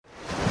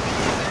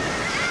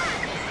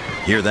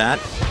Hear that?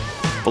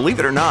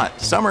 Believe it or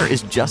not, summer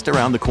is just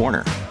around the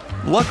corner.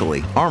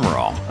 Luckily, Armor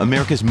All,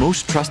 America's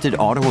most trusted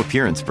auto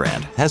appearance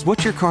brand, has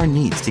what your car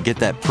needs to get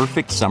that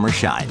perfect summer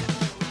shine.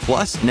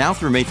 Plus, now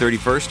through May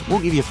 31st, we'll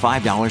give you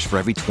 $5 for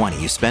every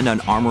 $20 you spend on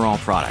Armor All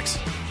products.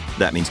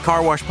 That means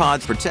car wash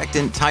pods,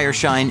 protectant, tire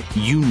shine,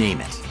 you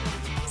name it.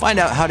 Find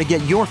out how to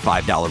get your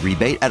 $5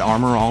 rebate at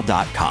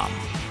armorall.com.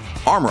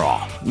 Armor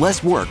All,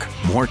 less work,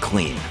 more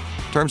clean.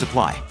 Terms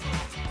apply.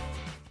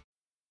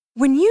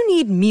 When you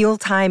need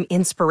mealtime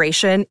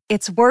inspiration,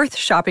 it's worth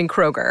shopping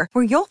Kroger,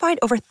 where you'll find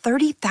over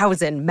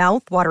 30,000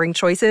 mouth-watering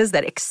choices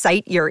that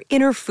excite your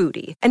inner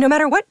foodie. And no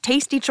matter what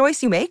tasty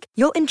choice you make,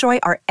 you'll enjoy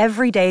our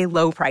everyday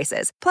low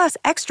prices, plus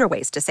extra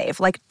ways to save,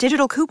 like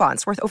digital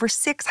coupons worth over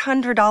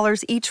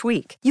 $600 each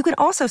week. You can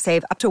also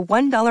save up to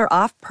 $1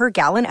 off per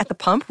gallon at the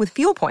pump with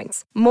fuel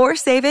points. More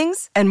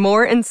savings and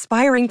more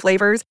inspiring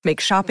flavors make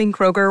shopping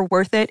Kroger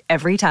worth it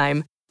every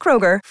time.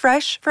 Kroger,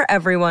 fresh for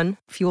everyone.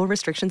 Fuel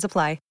restrictions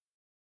apply.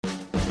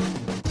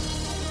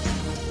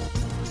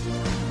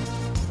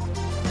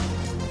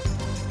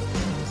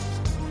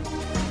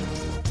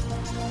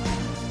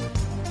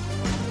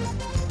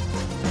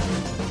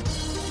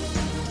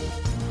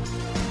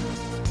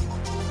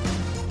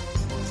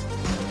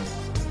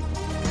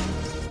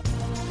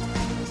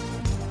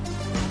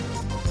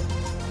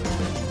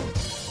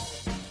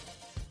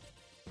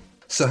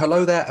 So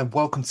hello there and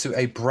welcome to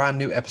a brand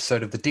new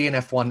episode of the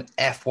DNF1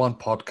 F1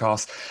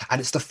 podcast,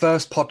 and it's the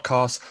first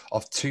podcast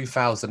of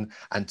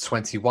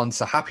 2021.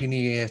 So happy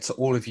new year to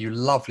all of you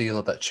lovely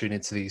that tune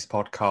into these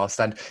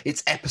podcasts, and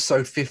it's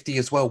episode 50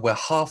 as well. We're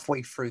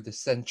halfway through the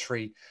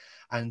century,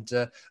 and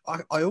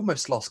I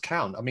almost lost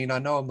count. I mean, I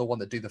know I'm the one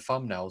that do the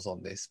thumbnails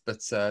on this,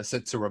 but so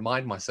to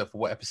remind myself of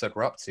what episode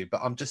we're up to,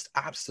 but I'm just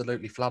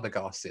absolutely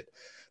flabbergasted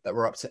that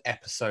we're up to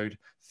episode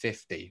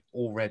 50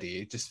 already.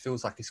 It just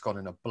feels like it's gone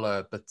in a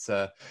blur, but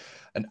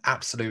an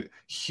absolute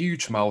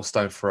huge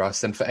milestone for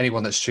us. And for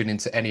anyone that's tuned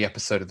into any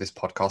episode of this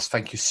podcast,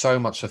 thank you so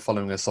much for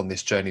following us on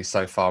this journey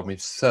so far.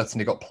 We've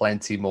certainly got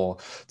plenty more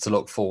to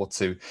look forward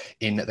to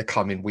in the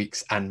coming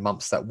weeks and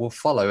months that will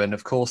follow. And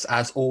of course,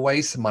 as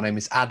always, my name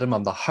is Adam.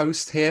 I'm the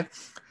host here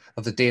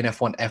of the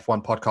DNF1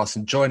 F1 podcast,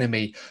 and joining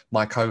me,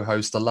 my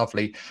co-host, the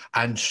lovely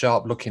and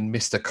sharp-looking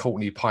Mr.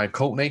 Courtney Pine.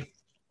 Courtney,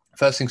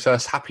 first things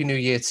first, Happy New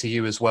Year to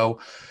you as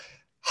well.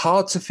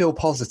 Hard to feel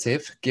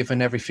positive given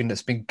everything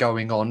that's been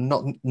going on,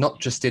 not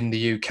just in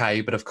the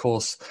UK, but of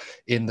course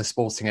in the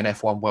sporting and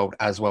F1 world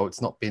as well.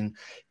 It's not been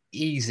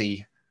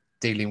easy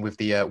dealing with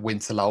the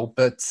winter lull,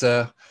 but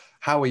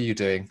how are you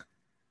doing?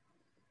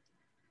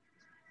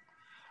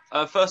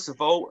 First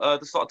of all,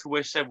 just like to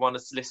wish everyone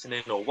that's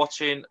listening or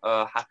watching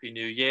a Happy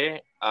New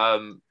Year.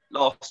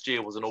 Last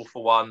year was an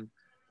awful one.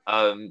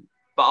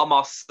 But I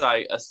must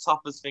say, as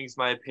tough as things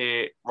may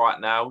appear right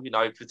now, you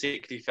know,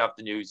 particularly if you have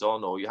the news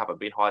on or you haven't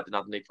been hiding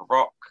underneath a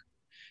rock,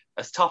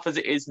 as tough as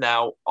it is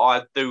now,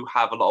 I do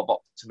have a lot of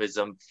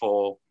optimism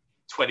for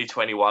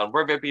 2021.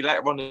 Whether it be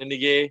later on in the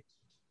year,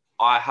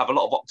 I have a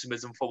lot of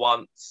optimism for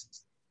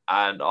once,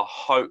 and I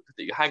hope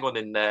that you hang on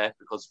in there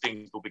because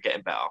things will be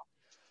getting better.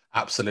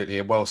 Absolutely,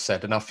 well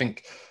said. And I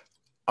think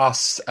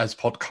us as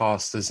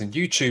podcasters and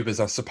YouTubers,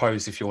 I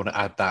suppose, if you want to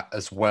add that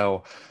as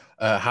well,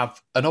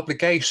 have an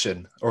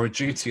obligation or a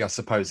duty, I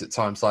suppose, at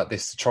times like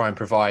this to try and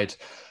provide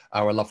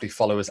our lovely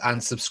followers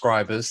and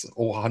subscribers,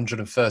 all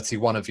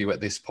 131 of you at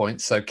this point.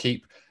 So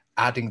keep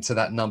adding to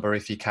that number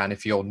if you can.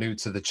 If you're new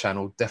to the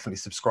channel, definitely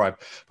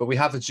subscribe. But we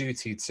have a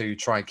duty to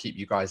try and keep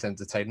you guys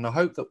entertained. And I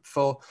hope that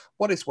for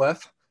what it's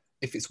worth,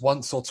 if it's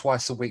once or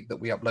twice a week that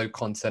we upload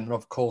content, and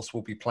of course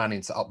we'll be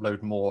planning to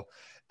upload more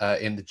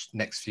in the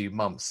next few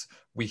months,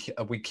 we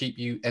keep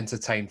you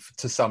entertained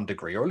to some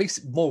degree, or at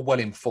least more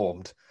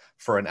well-informed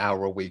for an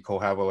hour a week or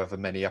however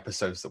many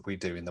episodes that we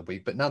do in the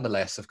week. But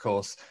nonetheless, of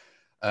course,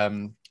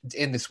 in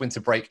this winter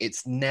break,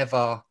 it's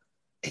never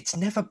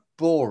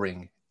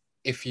boring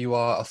if you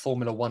are a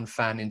Formula One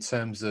fan in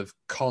terms of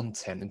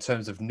content, in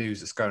terms of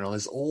news that's going on.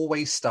 There's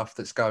always stuff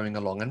that's going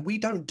along. And we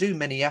don't do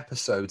many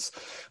episodes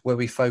where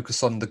we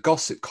focus on the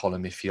gossip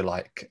column, if you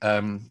like,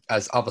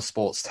 as other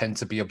sports tend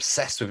to be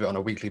obsessed with it on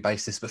a weekly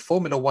basis. But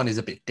Formula One is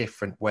a bit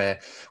different,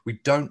 where we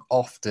don't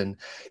often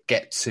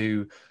get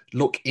to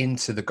look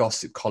into the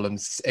gossip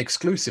columns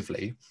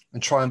exclusively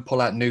and try and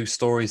pull out news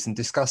stories and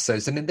discuss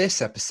those. And in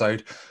this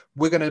episode,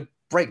 we're going to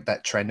break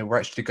that trend, and we're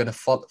actually going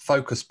to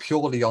focus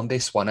purely on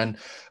this one. And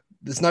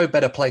there's no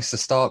better place to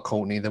start,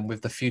 Courtney, than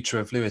with the future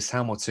of Lewis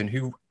Hamilton,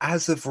 who,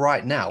 as of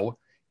right now,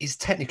 is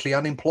technically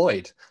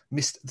unemployed.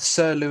 Mr.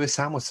 Sir Lewis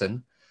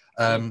Hamilton.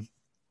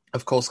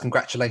 Of course,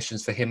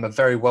 congratulations for him. A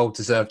very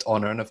well-deserved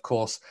honour. And of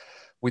course,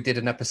 we did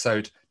an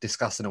episode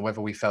discussing on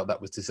whether we felt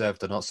that was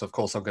deserved or not. So, of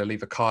course, I'm going to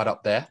leave a card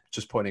up there,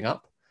 just pointing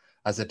up,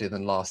 as I did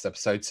in the last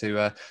episode,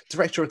 to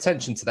direct your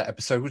attention to that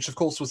episode, which, of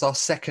course, was our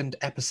second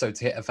episode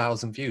to hit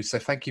 1,000 views. So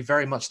thank you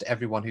very much to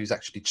everyone who's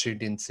actually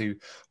tuned in to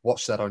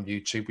watch that on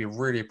YouTube. We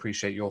really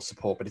appreciate your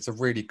support, but it's a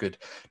really good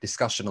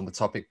discussion on the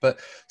topic. But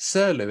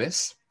Sir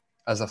Lewis,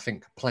 as I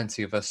think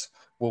plenty of us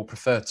will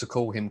prefer to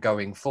call him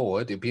going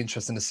forward. It'd be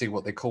interesting to see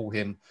what they call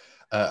him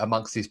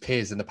amongst his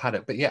peers in the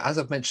paddock. But yeah, as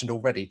I've mentioned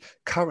already,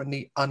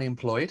 currently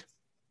unemployed.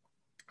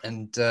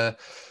 And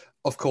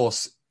of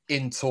course,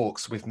 in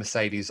talks with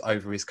Mercedes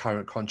over his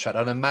current contract.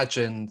 I'd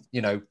imagine,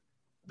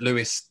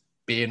 Lewis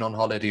being on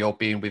holiday or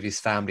being with his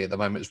family at the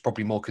moment is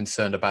probably more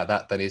concerned about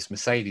that than his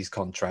Mercedes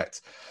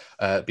contract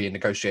being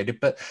negotiated.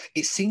 But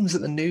it seems that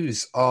the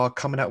news are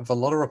coming out with a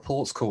lot of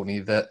reports, Courtney,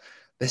 that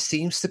there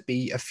seems to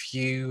be a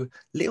few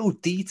little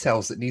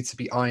details that need to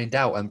be ironed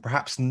out, and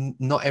perhaps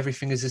not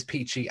everything is as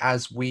peachy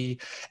as we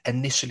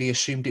initially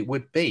assumed it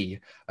would be.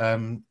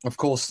 Of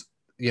course,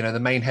 the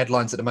main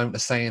headlines at the moment are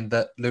saying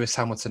that Lewis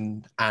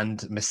Hamilton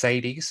and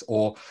Mercedes,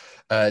 or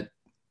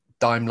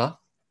Daimler,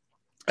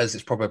 as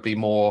it's probably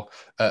more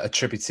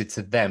attributed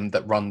to them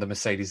that run the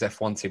Mercedes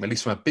F1 team, at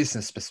least from a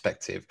business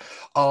perspective,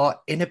 are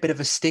in a bit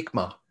of a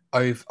stigma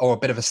or a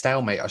bit of a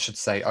stalemate, I should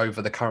say,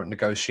 over the current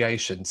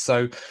negotiations.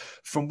 So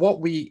from what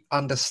we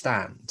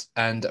understand,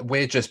 and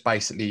we're just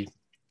basically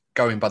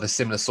going by the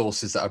similar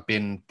sources that have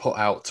been put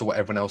out to what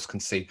everyone else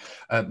can see.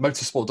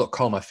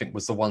 Motorsport.com, I think,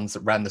 was the ones that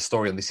ran the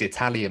story on this,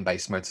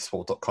 Italian-based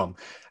Motorsport.com.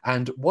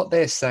 And what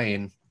they're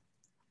saying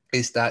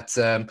is that,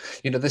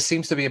 there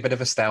seems to be a bit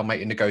of a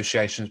stalemate in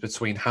negotiations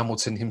between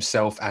Hamilton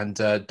himself and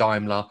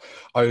Daimler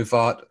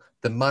over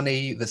the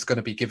money that's going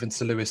to be given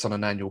to Lewis on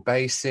an annual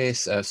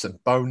basis, some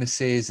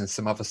bonuses and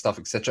some other stuff,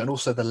 etc., and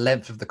also the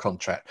length of the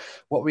contract.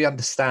 What we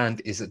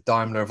understand is that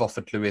Daimler have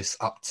offered Lewis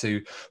up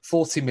to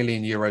 40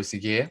 million euros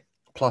a year,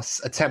 plus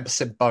a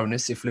 10%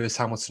 bonus if Lewis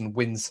Hamilton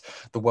wins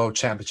the World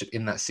Championship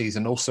in that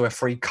season. Also a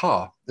free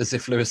car, as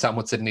if Lewis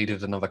Hamilton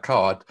needed another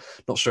car.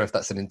 Not sure if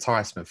that's an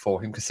enticement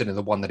for him, considering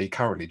the one that he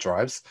currently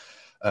drives,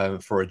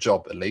 for a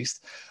job at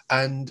least.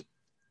 And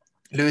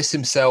Lewis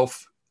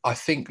himself, I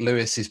think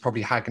Lewis is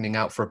probably haggling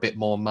out for a bit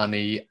more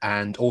money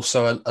and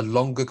also a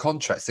longer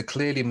contract. So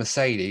clearly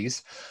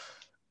Mercedes,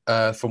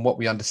 from what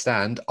we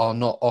understand, are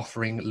not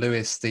offering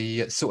Lewis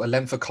the sort of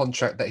length of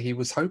contract that he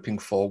was hoping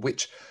for,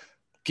 which,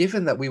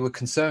 given that we were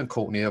concerned,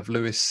 Courtney, of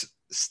Lewis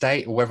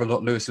stay, or whether or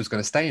not Lewis was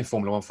going to stay in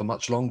Formula One for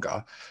much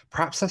longer,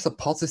 perhaps that's a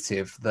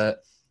positive that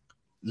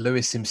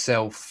Lewis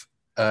himself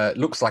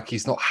looks like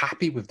he's not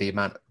happy with the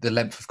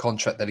length of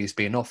contract that he's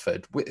being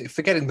offered.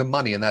 Forgetting the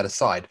money and that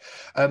aside,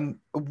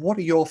 what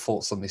are your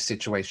thoughts on this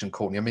situation,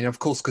 Courtney? I mean, of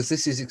course, because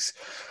this is,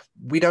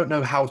 we don't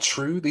know how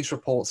true these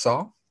reports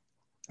are,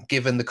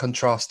 given the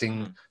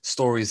contrasting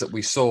stories that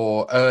we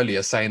saw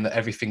earlier saying that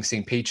everything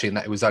seemed peachy and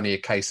that it was only a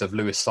case of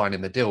Lewis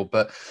signing the deal.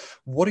 But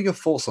what are your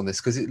thoughts on this?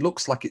 Because it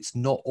looks like it's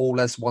not all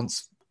as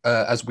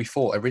as we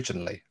thought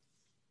originally.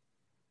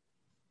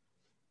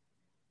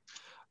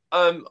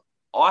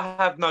 I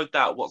have no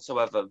doubt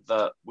whatsoever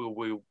that we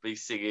will be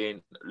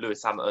seeing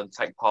Lewis Hamilton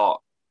take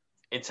part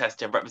in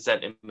testing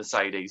representing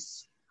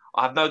Mercedes.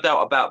 I have no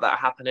doubt about that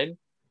happening.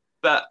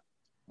 But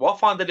what I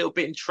find a little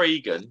bit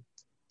intriguing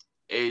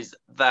is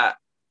that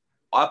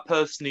I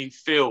personally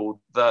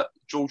feel that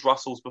George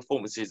Russell's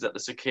performances at the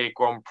Sakir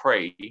Grand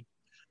Prix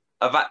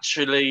have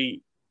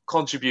actually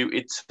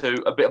contributed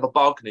to a bit of a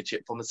bargaining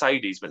chip for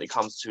Mercedes when it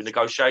comes to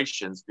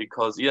negotiations,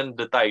 because at the end of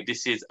the day,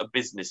 this is a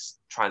business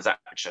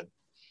transaction.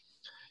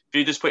 If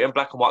you just put it in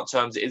black and white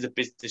terms, it is a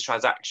business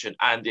transaction,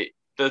 and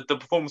the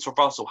performance of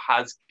Russell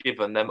has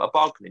given them a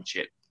bargaining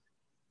chip.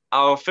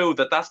 I feel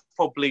that that's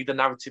probably the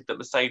narrative that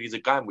Mercedes are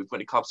going with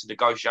when it comes to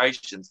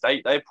negotiations.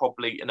 They're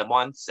probably in a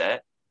mindset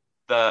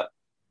that,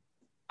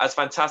 as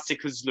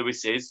fantastic as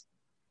Lewis is,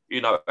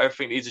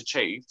 everything he's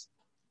achieved,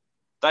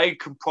 they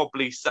can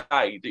probably say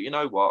that, you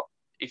know what,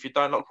 if you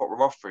don't like what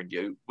we're offering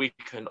you, we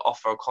can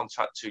offer a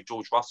contract to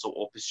George Russell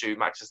or pursue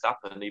Max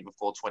Verstappen even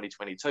for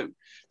 2022.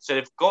 So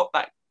they've got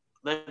a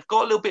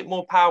little bit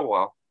more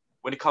power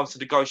when it comes to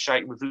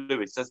negotiating with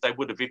Lewis, as they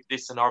would have if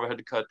this scenario had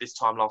occurred this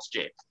time last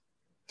year.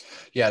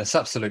 Yeah, that's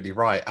absolutely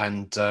right.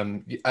 And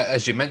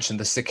as you mentioned,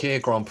 the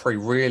Sakir Grand Prix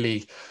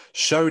really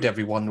showed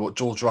everyone what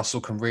George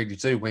Russell can really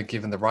do when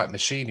given the right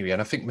machinery.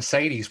 And I think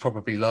Mercedes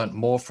probably learned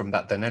more from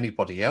that than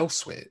anybody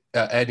else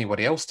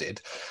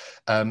did,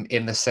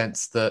 in the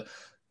sense that,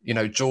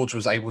 George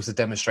was able to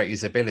demonstrate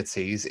his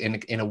abilities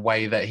in a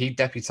way that he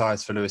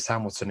deputized for Lewis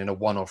Hamilton in a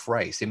one-off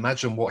race.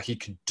 Imagine what he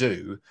could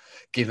do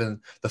given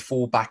the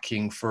full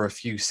backing for a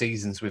few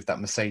seasons with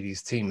that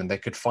Mercedes team, and they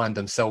could find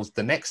themselves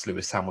the next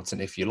Lewis Hamilton,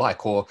 if you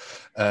like, or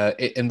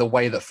in the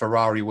way that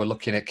Ferrari were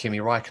looking at Kimi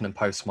Räikkönen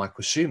post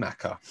Michael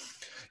Schumacher,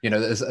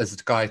 as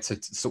a guy to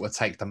sort of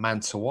take the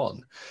mantle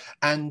on.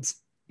 And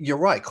you're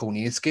right,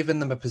 Courtney, it's given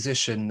them a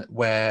position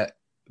where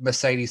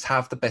Mercedes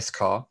have the best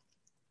car,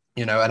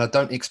 and I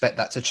don't expect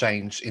that to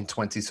change in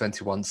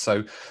 2021.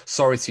 So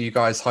sorry to you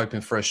guys hoping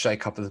for a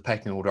shake-up of the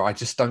pecking order. I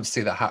just don't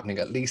see that happening,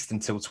 at least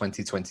until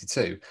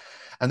 2022.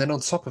 And then on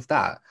top of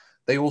that,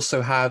 they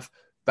also have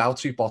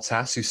Valtteri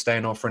Bottas, who's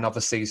staying on for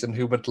another season,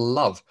 who would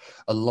love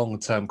a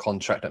long-term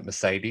contract at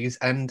Mercedes.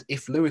 And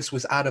if Lewis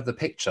was out of the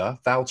picture,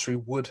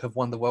 Valtteri would have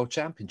won the World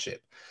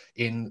Championship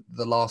in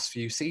the last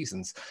few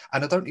seasons.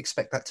 And I don't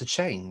expect that to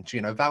change.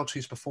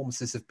 Valtteri's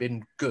performances have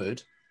been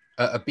good,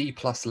 a B+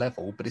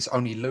 level, but it's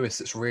only Lewis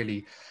that's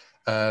really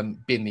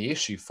been the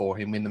issue for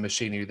him in the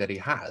machinery that he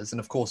has. And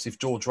of course, if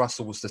George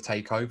Russell was to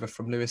take over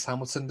from Lewis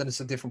Hamilton, then it's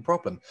a different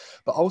problem.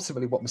 But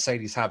ultimately, what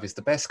Mercedes have is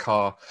the best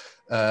car,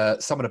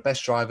 some of the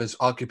best drivers,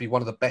 arguably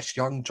one of the best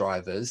young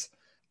drivers.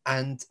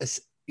 And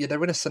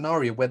they're in a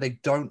scenario where they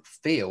don't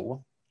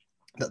feel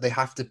that they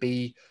have to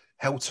be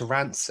held to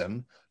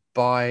ransom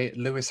by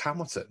Lewis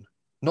Hamilton.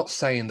 Not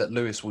saying that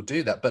Lewis will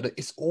do that, but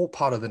it's all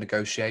part of the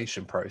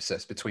negotiation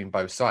process between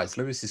both sides.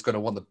 Lewis is going to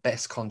want the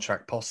best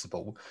contract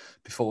possible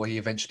before he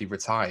eventually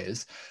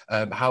retires.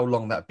 How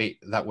long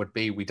that would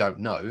be, we don't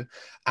know.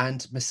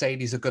 And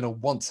Mercedes are going to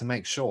want to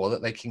make sure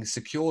that they can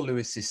secure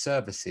Lewis's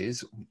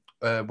services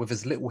with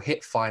as little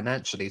hit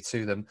financially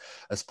to them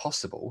as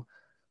possible.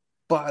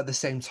 But at the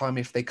same time,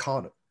 if they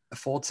can't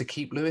afford to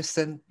keep Lewis,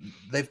 then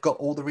they've got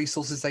all the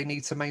resources they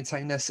need to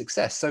maintain their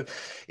success. So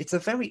it's a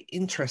very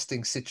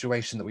interesting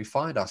situation that we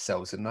find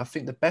ourselves in. And I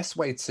think the best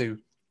way to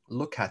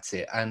look at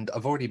it, and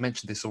I've already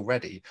mentioned this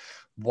already,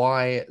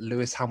 why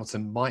Lewis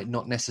Hamilton might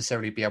not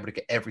necessarily be able to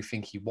get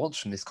everything he wants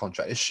from this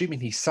contract,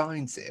 assuming he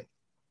signs it,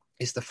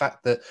 is the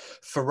fact that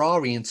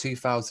Ferrari in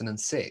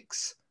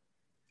 2006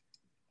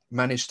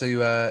 managed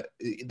to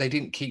they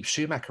didn't keep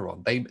Schumacher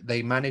on.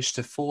 They managed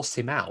to force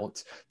him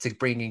out to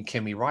bring in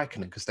Kimi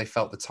Räikkönen because they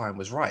felt the time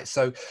was right.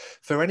 So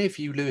for any of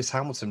you Lewis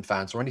Hamilton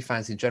fans, or any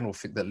fans in general,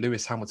 think that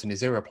Lewis Hamilton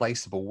is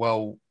irreplaceable,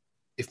 well,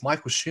 if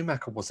Michael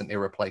Schumacher wasn't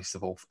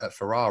irreplaceable at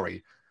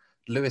Ferrari,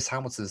 Lewis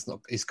Hamilton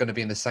is going to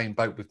be in the same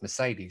boat with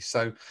Mercedes.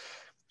 So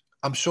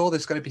I'm sure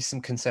there's going to be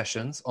some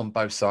concessions on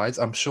both sides.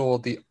 I'm sure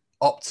the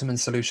optimum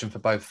solution for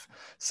both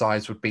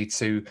sides would be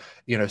to,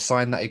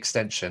 sign that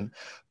extension.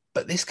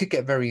 But this could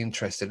get very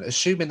interesting.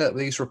 Assuming that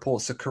these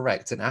reports are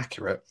correct and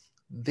accurate,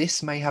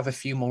 this may have a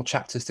few more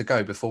chapters to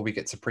go before we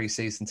get to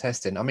pre-season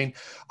testing. I mean,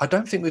 I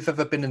don't think we've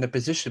ever been in a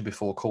position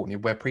before, Courtney,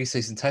 where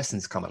pre-season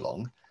testing's come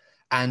along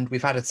and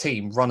we've had a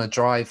team run a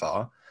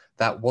driver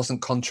that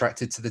wasn't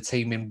contracted to the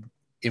team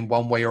in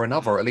one way or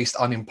another, or at least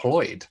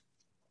unemployed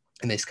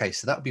in this case.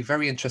 So that would be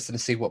very interesting to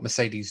see what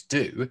Mercedes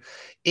do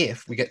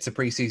if we get to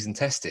pre-season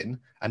testing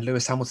and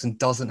Lewis Hamilton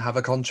doesn't have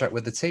a contract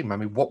with the team. I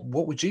mean, what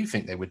would you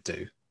think they would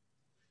do?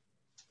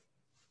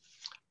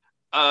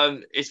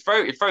 It's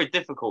very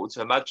difficult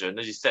to imagine.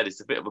 As you said, it's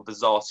a bit of a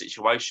bizarre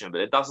situation, but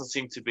there doesn't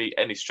seem to be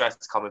any stress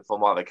coming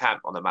from either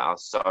camp on the matter.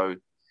 So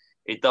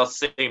it does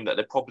seem that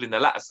they're probably in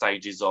the latter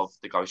stages of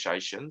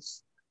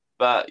negotiations.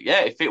 But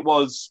yeah, if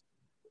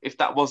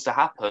that was to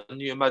happen,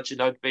 you imagine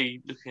they'd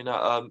be looking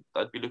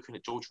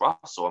at George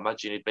Russell. I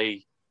imagine he'd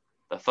be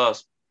the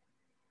first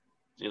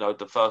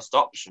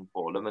option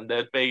for them, and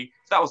if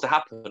that was to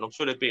happen, I'm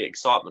sure there'd be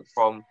excitement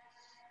from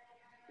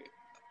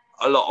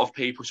a lot of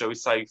people, shall we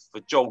say,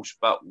 for George,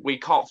 but we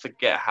can't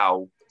forget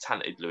how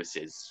talented Lewis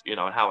is, and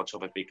how much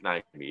of a big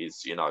name he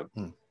is,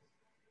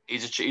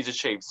 He's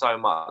achieved so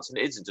much, and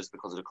it isn't just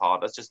because of the car.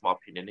 That's just my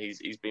opinion.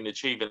 He's been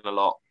achieving a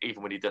lot,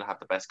 even when he didn't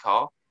have the best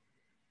car.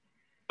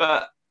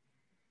 But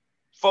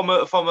from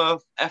a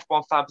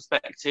F1 fan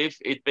perspective,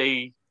 it'd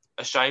be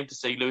a shame to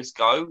see Lewis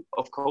go,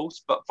 of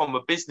course. But from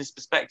a business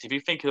perspective,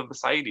 you're thinking of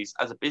Mercedes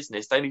as a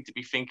business, they need to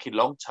be thinking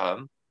long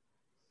term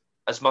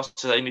as much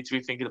as they need to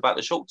be thinking about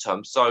the short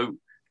term. So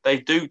they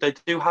do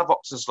have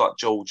options like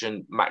George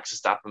and Max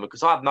Verstappen,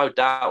 because I have no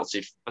doubts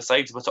if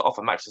Mercedes were to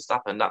offer Max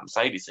Verstappen that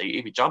Mercedes seat,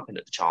 he'd be jumping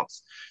at the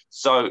chance.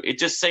 So it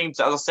just seems,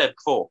 as I said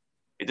before,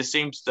 it just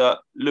seems that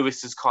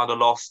Lewis has kind of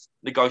lost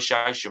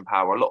negotiation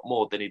power a lot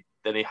more than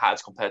he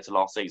has compared to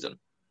last season.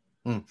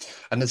 And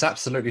there's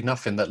absolutely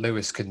nothing that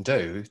Lewis can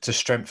do to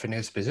strengthen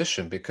his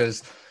position,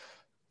 because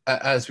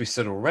as we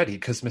said already,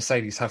 because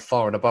Mercedes have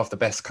far and above the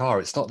best car,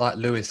 it's not like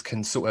Lewis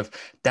can sort of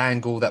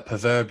dangle that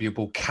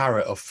proverbial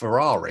carrot of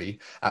Ferrari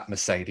at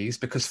Mercedes,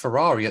 because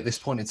Ferrari at this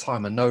point in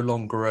time are no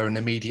longer an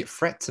immediate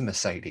threat to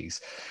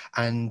Mercedes.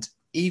 And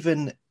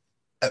even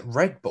at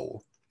Red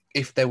Bull,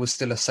 if there was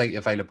still a seat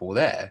available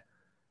there,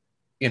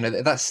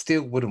 that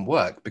still wouldn't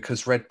work,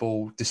 because Red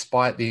Bull,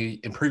 despite the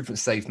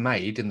improvements they've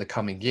made in the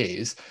coming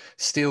years,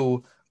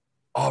 still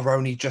are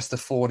only just a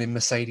thorn in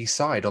Mercedes'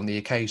 side on the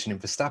occasion in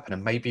Verstappen,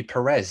 and maybe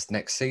Perez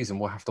next season.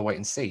 We'll have to wait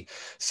and see.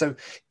 So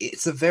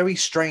it's a very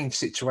strange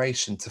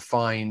situation to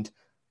find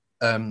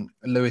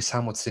Lewis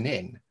Hamilton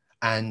in.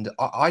 And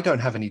I don't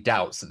have any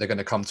doubts that they're going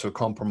to come to a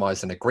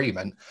compromise and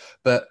agreement.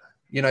 But,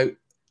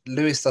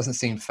 Lewis doesn't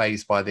seem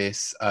fazed by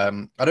this. I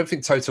don't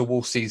think Toto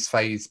Wolff sees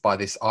fazed by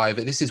this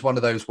either. This is one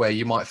of those where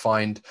you might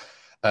find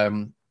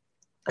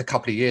a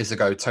couple of years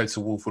ago, Toto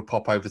Wolff would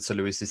pop over to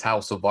Lewis's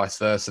house or vice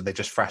versa. They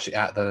just thrash it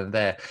out then and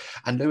there.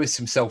 And Lewis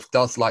himself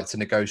does like to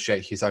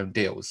negotiate his own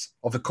deals.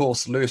 Of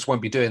course, Lewis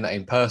won't be doing that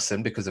in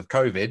person because of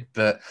COVID,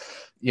 but,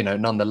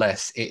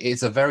 nonetheless, it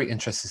is a very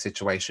interesting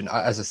situation.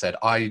 As I said,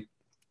 I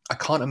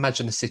can't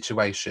imagine a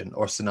situation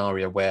or a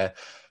scenario where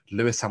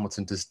Lewis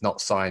Hamilton does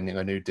not sign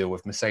a new deal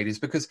with Mercedes,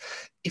 because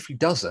if he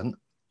doesn't,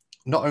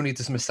 not only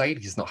does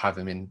Mercedes not have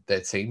him in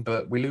their team,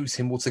 but we lose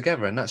him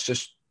altogether. And that's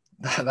just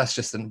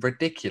a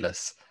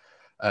ridiculous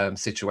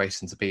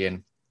situation to be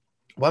in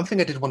One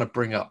thing I did want to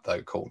bring up,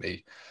 though,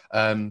 Courtney,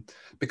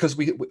 because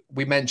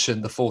we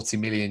mentioned the 40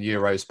 million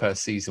euros per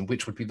season,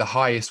 which would be the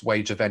highest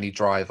wage of any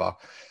driver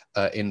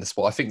in the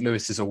sport. I think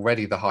Lewis is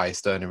already the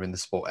highest earner in the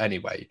sport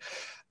anyway.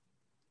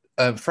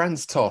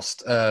 Franz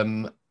Tost,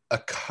 about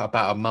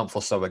a month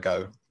or so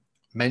ago,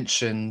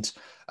 mentioned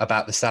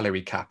about the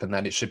salary cap and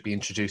that it should be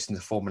introduced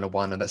into Formula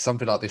One and that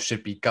something like this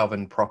should be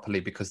governed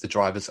properly because the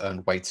drivers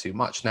earn way too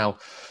much. Now,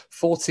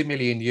 40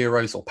 million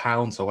euros or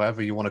pounds or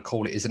whatever you want to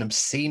call it is an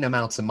obscene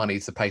amount of money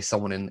to pay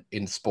someone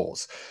in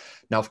sports.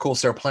 Now, of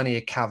course, there are plenty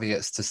of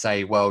caveats to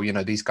say, well,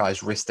 these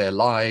guys risk their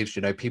lives.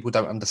 People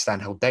don't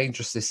understand how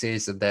dangerous this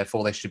is and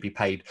therefore they should be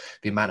paid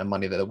the amount of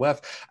money that they're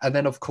worth. And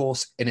then, of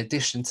course, in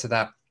addition to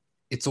that,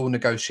 it's all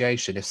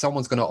negotiation. If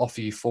someone's going to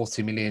offer you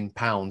 40 million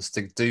pounds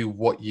to do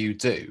what you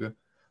do,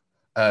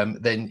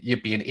 then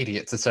you'd be an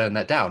idiot to turn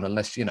that down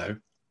unless,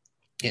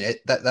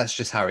 that's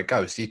just how it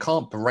goes. So you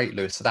can't berate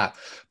Lewis for that.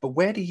 But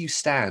where do you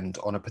stand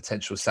on a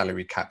potential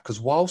salary cap? Because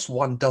whilst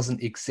one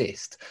doesn't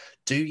exist,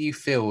 do you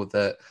feel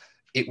that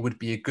it would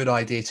be a good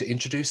idea to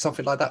introduce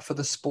something like that for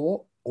the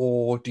sport?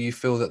 Or do you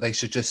feel that they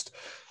should just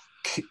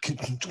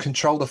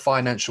control the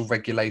financial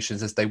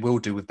regulations as they will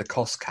do with the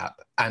cost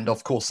cap? And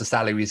of course, the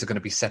salaries are going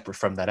to be separate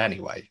from that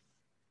anyway.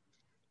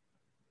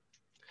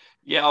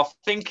 Yeah, I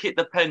think it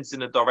depends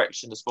in the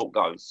direction the sport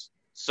goes.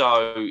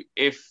 So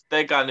if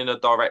they're going in a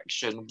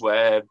direction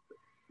where,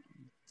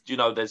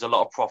 there's a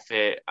lot of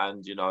profit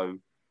and,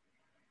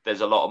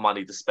 there's a lot of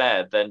money to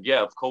spare, then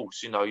yeah, of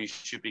course, you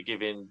should be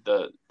giving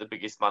the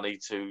biggest money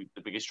to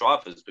the biggest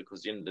drivers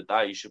because at the end of the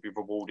day, you should be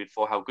rewarded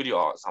for how good you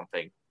are at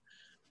something.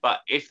 But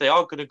if they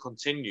are going to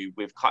continue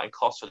with cutting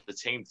costs for the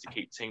teams to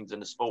keep teams in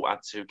the sport and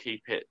to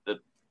keep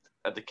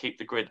keep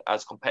the grid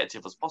as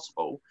competitive as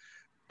possible,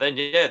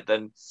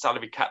 then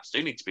salary caps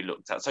do need to be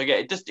looked at. So yeah,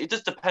 it just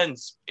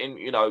depends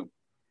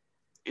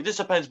it just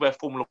depends where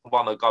Formula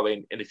One are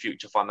going in the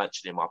future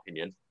financially, in my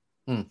opinion.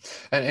 And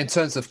in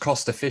terms of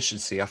cost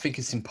efficiency, I think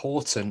it's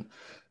important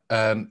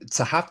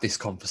to have this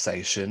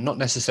conversation, not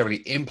necessarily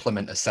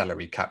implement a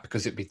salary cap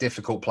because it'd be a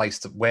difficult place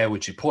to, where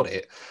would you put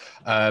it?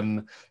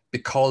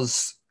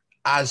 Because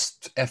as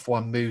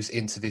F1 moves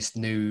into this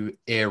new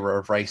era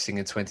of racing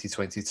in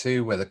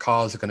 2022, where the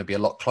cars are going to be a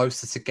lot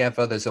closer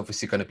together, there's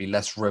obviously going to be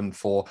less room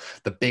for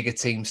the bigger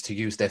teams to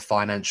use their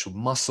financial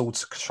muscle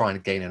to try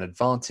and gain an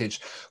advantage.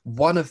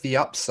 One of the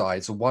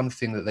upsides, or one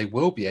thing that they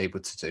will be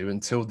able to do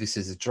until this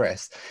is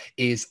addressed,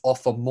 is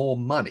offer more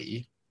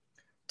money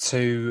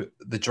to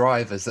the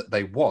drivers that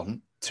they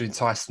want to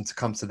entice them to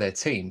come to their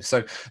team.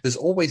 So there's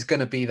always going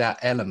to be that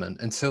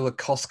element until a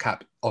cost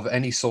cap of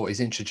any sort is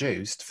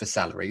introduced for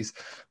salaries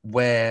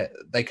where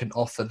they can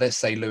offer, let's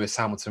say Lewis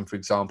Hamilton, for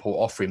example,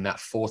 offer him that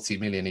 40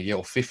 million a year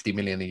or 50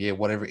 million a year,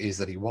 whatever it is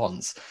that he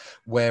wants.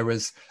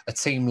 Whereas a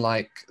team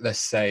like, let's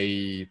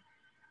say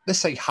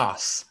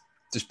Haas,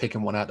 just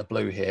picking one out of the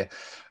blue here,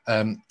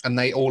 and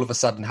they all of a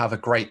sudden have a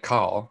great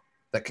car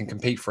that can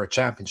compete for a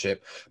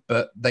championship,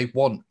 but they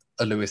want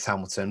a Lewis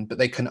Hamilton, but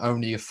they can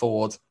only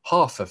afford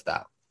half of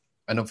that.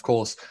 And of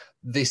course,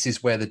 this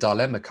is where the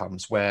dilemma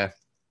comes, where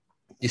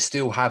you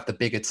still have the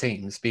bigger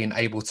teams being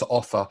able to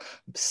offer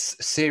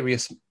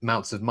serious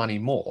amounts of money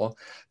more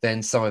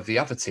than some of the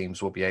other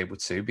teams will be able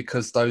to,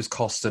 because those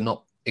costs are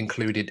not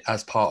included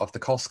as part of the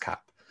cost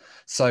cap.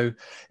 So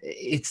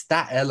it's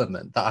that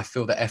element that I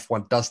feel that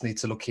F1 does need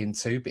to look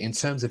into. But in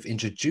terms of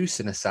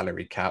introducing a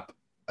salary cap,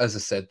 as I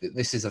said,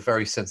 this is a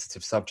very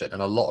sensitive subject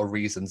and a lot of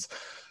reasons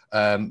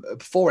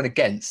for and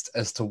against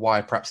as to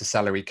why perhaps a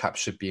salary cap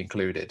should be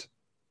included.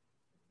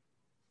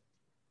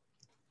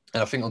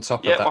 And I think on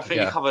top of that, I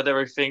think you covered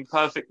everything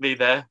perfectly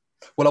there.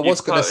 Well, I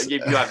was going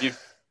to.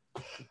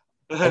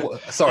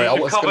 Sorry, I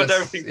was covered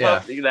everything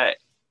perfectly there.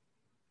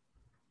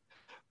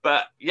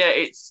 But yeah,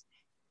 it's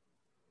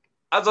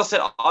as I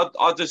said.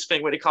 I just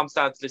think when it comes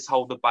down to this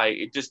whole debate,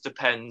 it just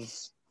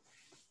depends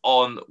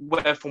on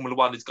where Formula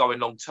One is going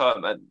long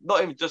term, and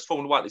not even just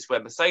Formula One. It's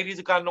where Mercedes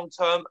are going long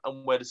term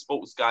and where the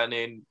sport's going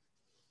in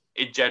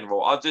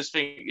general. I just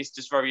think it's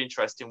just very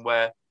interesting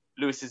where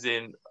Lewis is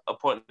in a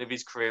point of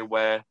his career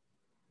where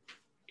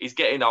he's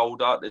getting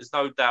older. There's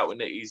no doubt in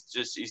that he's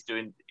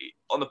doing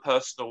on the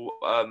personal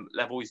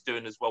level, he's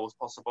doing as well as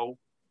possible.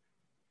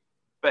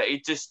 But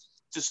it just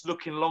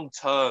looking long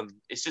term,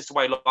 it's just the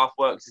way life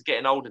works. He's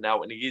getting older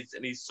now, and he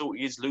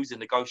is losing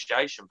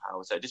negotiation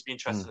power. So it'd just be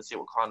interesting to see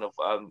what kind of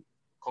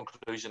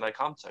conclusion they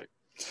come to.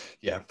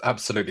 Yeah,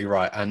 absolutely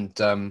right. And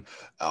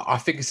I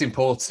think it's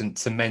important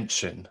to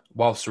mention,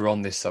 whilst we're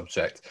on this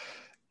subject,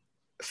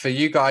 for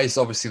you guys,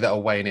 obviously, that are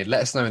weighing in,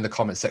 let us know in the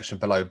comment section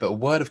below. But a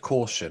word of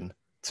caution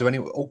to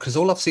anyone, because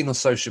all I've seen on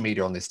social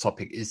media on this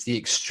topic is the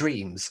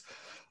extremes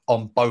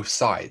on both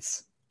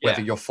sides,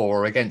 whether you're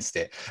for or against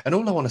it. And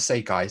all I want to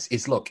say, guys,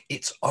 is look,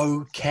 it's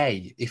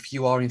okay if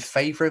you are in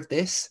favor of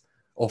this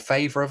or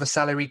favor of a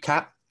salary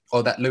cap,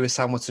 or that Lewis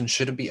Hamilton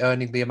shouldn't be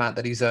earning the amount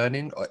that he's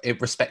earning,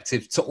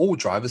 irrespective to all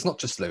drivers, not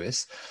just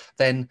Lewis,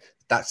 then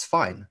that's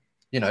fine.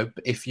 You know,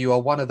 if you are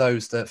one of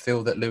those that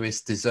feel that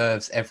Lewis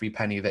deserves every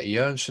penny that he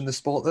earns from the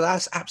sport,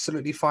 that's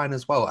absolutely fine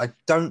as well. I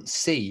don't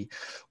see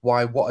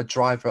why what a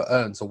driver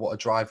earns or what a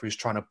driver is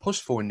trying to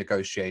push for in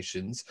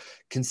negotiations,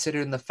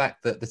 considering the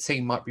fact that the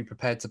team might be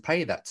prepared to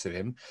pay that to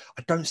him.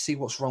 I don't see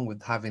what's wrong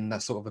with having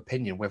that sort of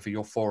opinion, whether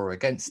you're for or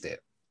against it.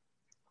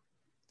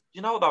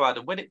 You know though,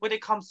 Adam, when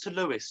it comes to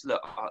Lewis,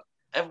 look,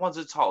 everyone's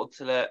entitled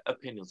to their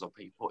opinions on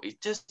people.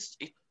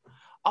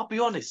 I'll be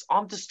honest,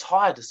 I'm just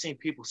tired of seeing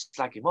people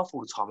slag him off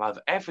all the time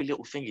over every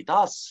little thing he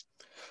does.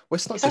 Well,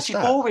 it's not It's just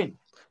actually that. boring.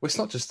 Well, it's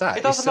not just that.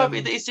 It doesn't know.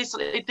 It's just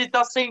it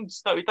does seem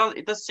no.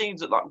 It does seem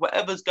that like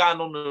whatever's going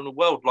on in the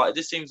world, like it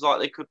just seems like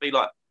there could be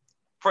like,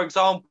 for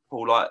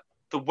example, like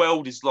the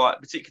world is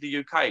like,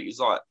 particularly UK, is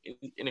like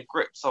in a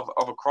grips of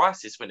a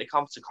crisis when it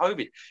comes to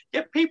COVID.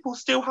 Yet people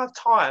still have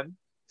time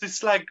to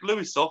slag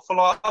Lewis off for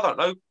like, I don't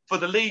know, for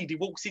the lead he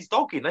walks his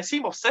dog in. They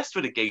seem obsessed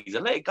with the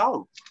geezer. Let it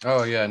go.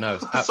 Oh yeah, no.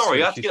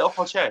 Sorry, I had to get it off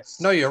my chest.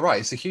 No, you're right.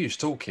 It's a huge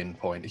talking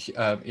point. You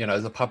know,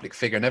 as a public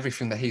figure and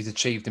everything that he's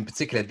achieved, in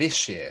particular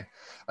this year,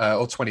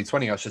 or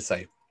 2020, I should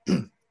say.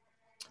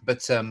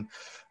 But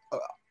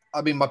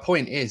I mean, my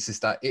point is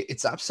that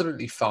it's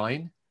absolutely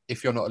fine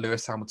if you're not a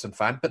Lewis Hamilton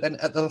fan. But then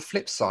at the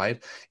flip side,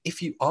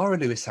 if you are a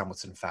Lewis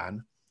Hamilton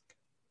fan,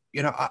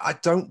 you know, I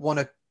don't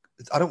want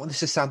this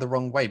to sound the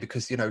wrong way,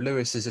 because, you know,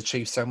 Lewis has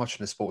achieved so much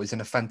in the sport. He's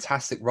in a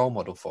fantastic role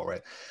model for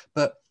it.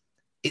 But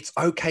it's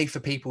okay for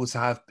people to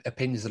have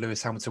opinions of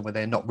Lewis Hamilton where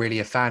they're not really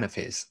a fan of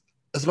his,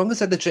 as long as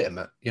they're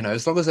legitimate, you know,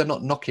 as long as they're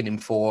not knocking him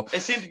for...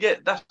 It seems to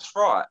get... That's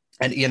right.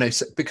 And, you know,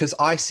 because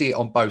I see it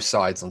on both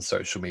sides on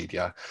social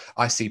media.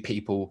 I see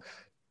people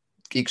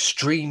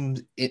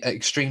extremes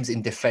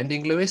in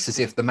defending Lewis as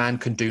if the man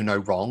can do no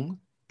wrong.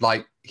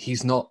 Like,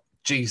 he's not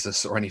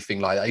Jesus or anything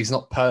like that. He's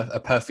not a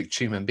perfect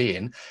human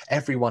being.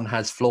 Everyone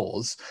has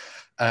flaws.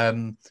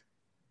 You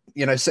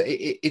know, so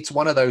it's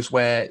one of those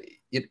where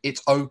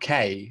it's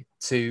okay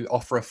to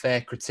offer a fair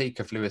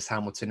critique of Lewis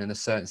Hamilton in a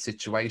certain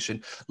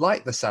situation,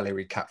 like the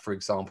salary cap, for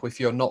example, if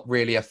you're not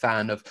really a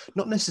fan of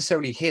not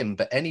necessarily him,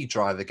 but any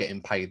driver getting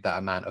paid that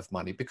amount of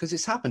money, because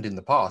it's happened in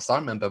the past. I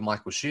remember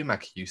Michael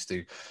Schumacher used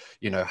to,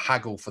 you know,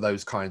 haggle for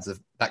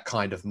that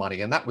kind of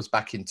money. And that was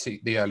back in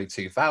the early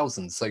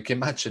 2000s. So you can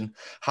imagine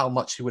how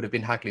much he would have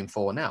been haggling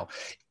for now.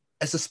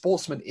 As a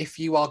sportsman, if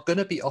you are going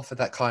to be offered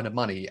that kind of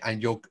money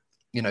and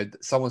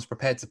someone's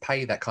prepared to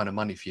pay that kind of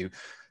money for you,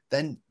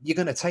 then you're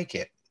going to take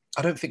it.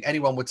 I don't think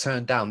anyone would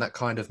turn down that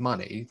kind of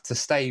money to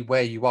stay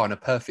where you are in a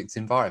perfect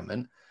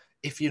environment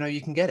if you know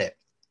you can get it.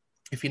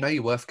 If you know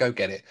your worth, go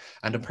get it.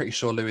 And I'm pretty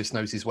sure Lewis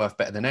knows his worth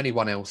better than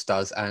anyone else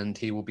does, and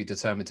he will be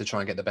determined to try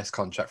and get the best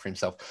contract for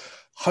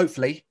himself.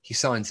 Hopefully, he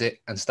signs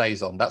it and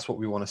stays on. That's what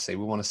we want to see.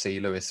 We want to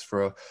see Lewis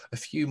for a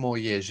few more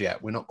years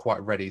yet. We're not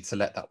quite ready to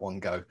let that one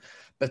go.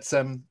 But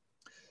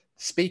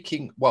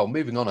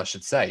moving on, I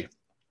should say.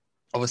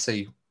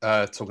 Obviously,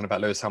 talking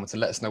about Lewis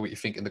Hamilton, let us know what you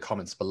think in the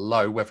comments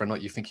below, whether or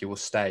not you think he will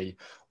stay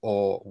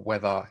or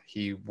whether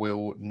he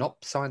will not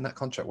sign that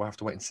contract. We'll have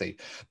to wait and see.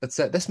 But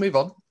let's move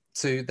on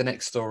to the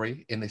next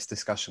story in this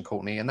discussion,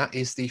 Courtney, and that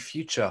is the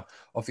future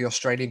of the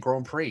Australian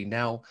Grand Prix.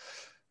 Now,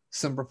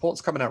 some reports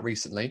coming out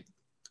recently,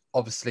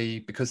 obviously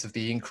because of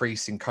the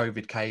increase in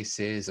COVID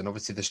cases and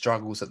obviously the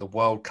struggles that the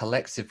world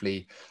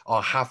collectively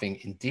are having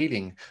in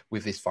dealing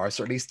with this virus,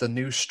 or at least the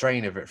new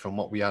strain of it from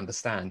what we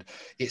understand,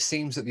 it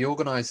seems that the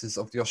organisers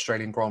of the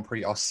Australian Grand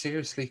Prix are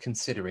seriously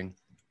considering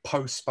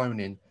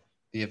postponing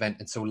the event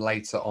until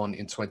later on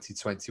in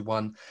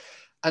 2021.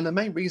 And the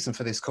main reason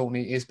for this,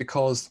 Courtney, is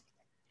because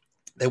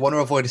they want to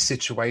avoid a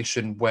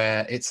situation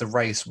where it's a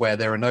race where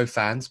there are no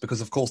fans,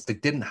 because, of course, they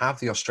didn't have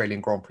the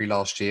Australian Grand Prix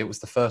last year. It was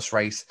the first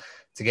race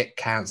to get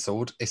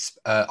cancelled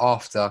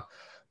after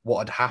what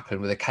had happened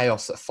with the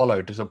chaos that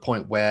followed, to a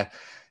point where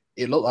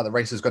it looked like the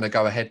race was going to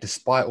go ahead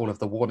despite all of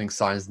the warning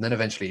signs, and then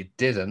eventually it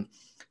didn't.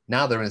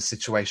 Now they're in a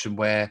situation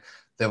where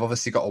they've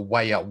obviously got to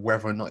weigh up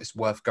whether or not it's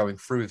worth going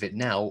through with it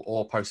now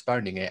or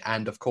postponing it.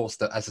 And of course,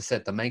 as I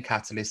said, the main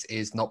catalyst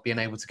is not being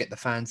able to get the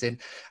fans in.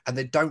 And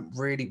they don't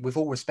really, with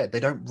all respect, they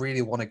don't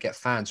really want to get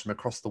fans from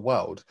across the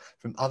world,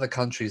 from other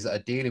countries that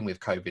are dealing with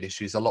COVID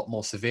issues a lot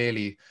more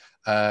severely,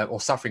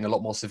 or suffering a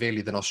lot more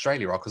severely than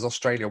Australia are, because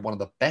Australia are one of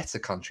the better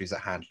countries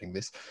at handling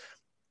this.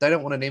 They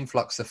don't want an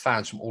influx of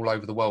fans from all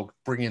over the world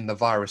bringing the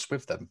virus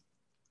with them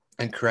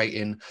and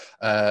creating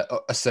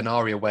a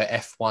scenario where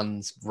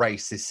F1's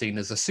race is seen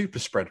as a super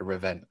spreader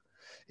event,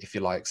 if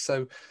you like.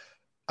 So,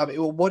 I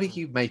mean, well, what do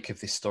you make of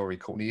this story,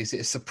 Courtney? Is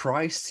it a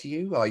surprise to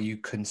you? Are you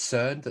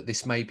concerned that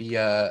this may be,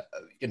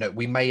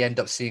 we may end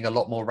up seeing a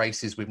lot more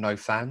races with no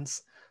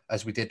fans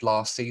as we did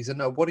last season?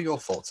 What are your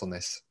thoughts on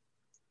this?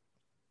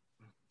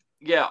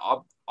 Yeah,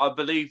 I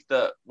believe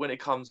that when it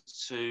comes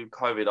to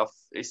COVID,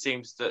 it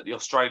seems that the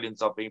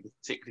Australians are being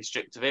particularly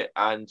strict of it.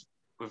 And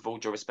with all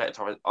due respect,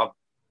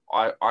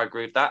 I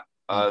agree with that.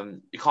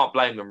 You can't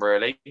blame them,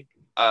 really.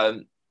 I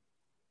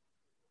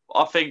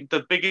think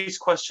the biggest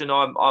question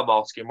I'm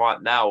asking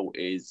right now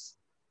is,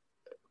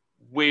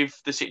 with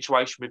the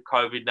situation with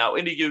COVID now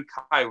in the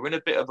UK, we're in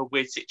a bit of a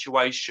weird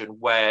situation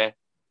where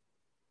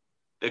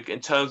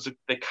in terms of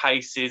the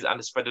cases and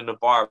the spread of the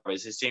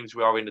virus, it seems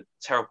we are in a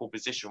terrible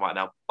position right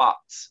now. But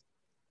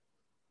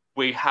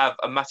we have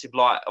a massive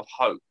light of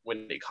hope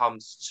when it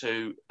comes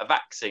to a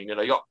vaccine. You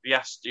know,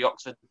 the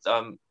Oxford,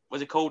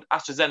 what's it called?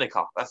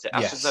 AstraZeneca. That's it.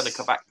 Yes.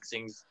 AstraZeneca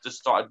vaccines just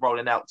started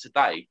rolling out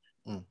today.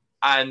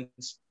 And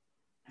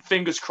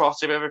fingers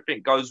crossed, if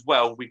everything goes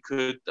well, we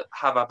could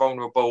have a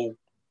vulnerable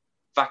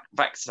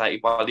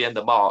vaccinated by the end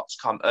of March,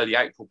 come early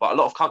April. But a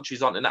lot of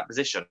countries aren't in that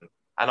position.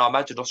 And I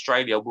imagine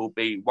Australia will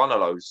be one of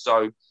those.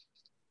 So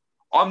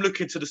I'm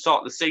looking to the start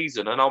of the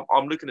season, and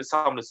I'm looking at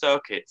some of the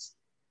circuits,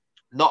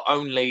 not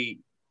only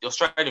the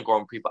Australian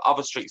Grand Prix, but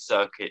other street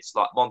circuits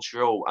like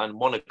Montreal and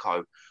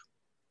Monaco.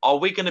 Are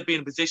we going to be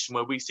in a position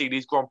where we see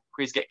these Grand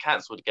Prix get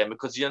cancelled again?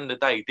 Because at the end of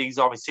the day, these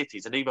are in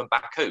cities, and even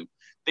Baku,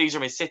 these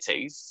are in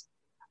cities.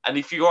 And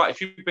if you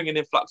bring an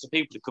influx of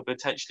people who could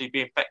potentially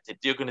be infected,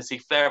 you're going to see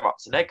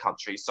flare-ups in their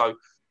country. So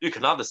you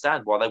can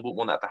understand why they wouldn't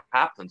want that to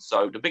happen.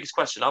 So the biggest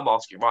question I'm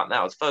asking right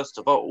now is, first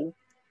of all,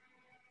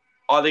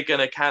 are they going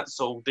to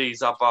cancel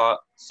these other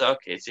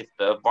circuits if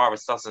the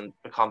virus doesn't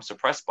become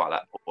suppressed by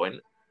that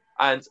point?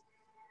 And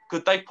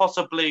could they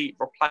possibly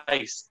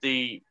replace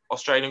the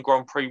Australian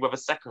Grand Prix with a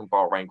second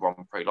Bahrain Grand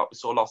Prix like we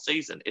saw last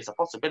season? It's a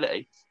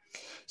possibility.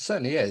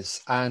 Certainly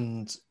is.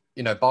 And,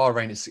 you know,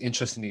 Bahrain, it's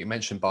interesting that you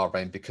mentioned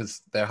Bahrain,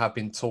 because there have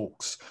been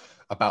talks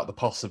about the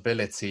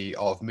possibility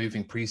of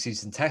moving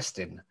preseason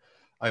testing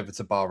over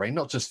to Bahrain,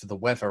 not just for the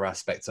weather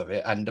aspect of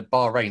it. And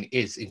Bahrain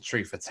is, in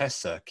truth, a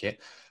test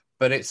circuit,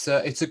 but it's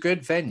a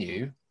good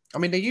venue. I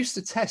mean, they used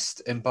to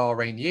test in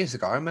Bahrain years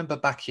ago. I remember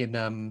back in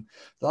the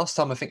last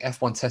time I think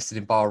F1 tested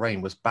in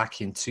Bahrain was back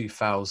in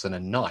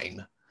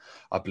 2009,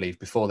 I believe,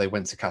 before they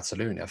went to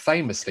Catalonia.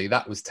 Famously,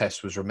 that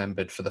test was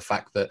remembered for the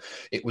fact that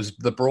it was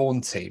the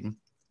Brawn team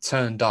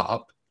turned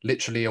up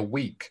literally a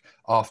week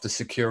after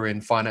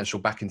securing financial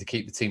backing to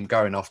keep the team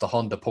going after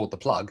Honda pulled the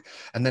plug,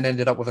 and then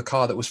ended up with a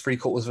car that was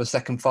 3/4 of a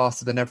second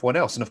faster than everyone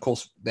else. And of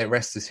course, the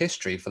rest is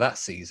history for that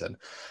season.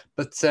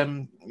 But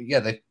yeah,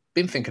 they've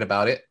been thinking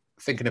about it,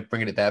 thinking of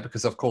bringing it there,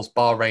 because of course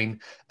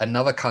Bahrain,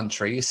 another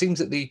country, it seems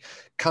that the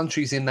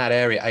countries in that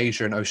area,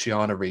 Asia and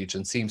Oceania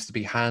region, seems to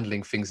be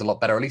handling things a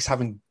lot better, or at least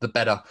having the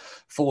better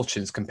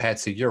fortunes compared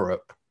to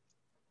Europe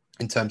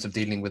in terms of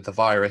dealing with the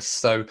virus.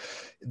 So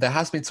there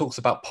has been talks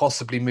about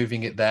possibly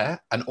moving it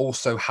there, and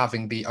also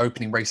having the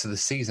opening race of the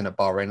season at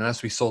Bahrain. And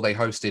as we saw, they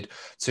hosted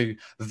 2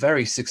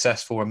 very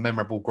successful and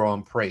memorable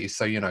Grand Prix.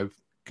 So, you know,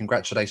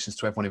 congratulations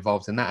to everyone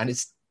involved in that. And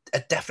it's a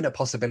definite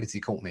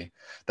possibility, Courtney,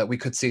 that we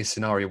could see a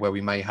scenario where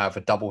we may have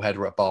a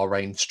doubleheader at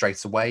Bahrain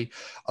straight away.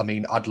 I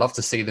mean, I'd love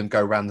to see them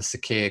go around the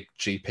Sakir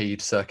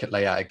GP circuit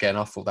layout again.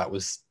 I thought that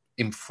was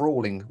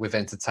enthralling with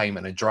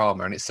entertainment and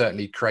drama, and it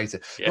certainly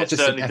created not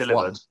just an F1,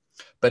 delivered.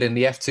 But in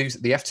the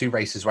F2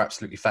 races were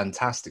absolutely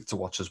fantastic to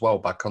watch as well,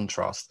 by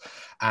contrast.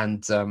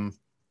 And,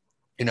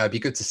 you know, it'd be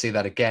good to see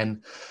that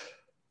again.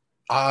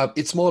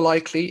 It's more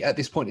likely at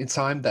this point in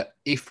time that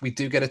if we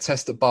do get a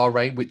test at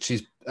Bahrain, which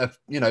is,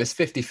 you know, it's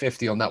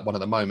 50-50 on that one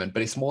at the moment,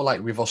 but it's more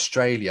likely with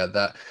Australia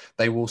that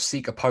they will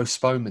seek a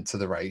postponement to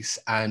the race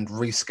and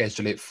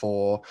reschedule it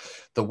for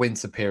the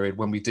winter period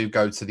when we do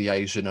go to the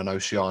Asian and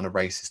Oceania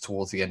races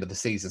towards the end of the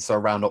season. So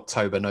around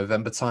October,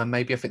 November time,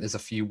 maybe. I think there's a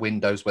few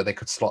windows where they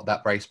could slot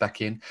that race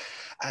back in.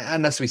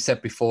 And as we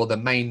said before, the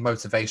main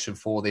motivation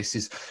for this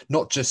is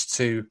not just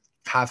to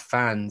have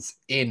fans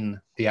in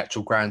the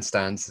actual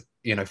grandstands,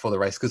 you know, for the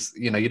race, because,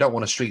 you know, you don't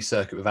want a street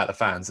circuit without the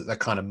fans. That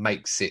kind of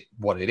makes it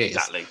what it is.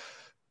 Exactly.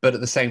 But at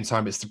the same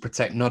time, it's to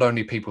protect not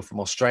only people from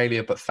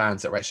Australia, but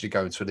fans that are actually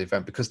going to the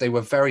event, because they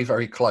were very,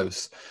 very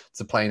close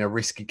to playing a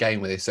risky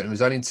game with this. And it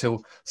was only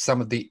until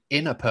some of the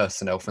inner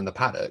personnel from the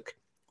paddock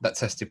that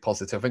tested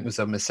positive, I think it was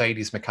a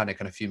Mercedes mechanic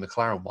and a few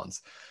McLaren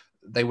ones,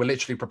 they were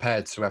literally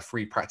prepared to have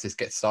free practice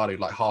get started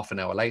like half an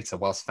hour later,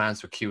 whilst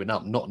fans were queuing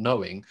up, not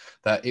knowing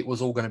that it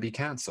was all going to be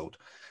cancelled.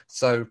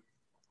 So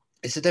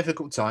it's a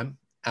difficult time.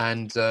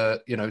 And,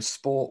 you know,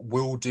 sport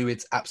will do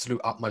its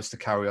absolute utmost to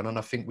carry on. And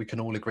I think we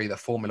can all agree that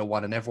Formula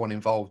One and everyone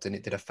involved in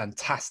it did a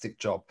fantastic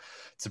job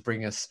to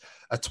bring us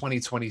a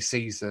 2020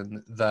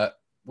 season that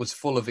was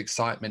full of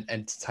excitement,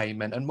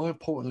 entertainment, and more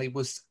importantly,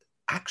 was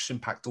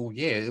action-packed all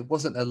year. It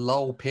wasn't a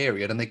lull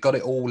period, and they got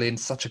it all in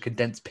such a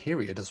condensed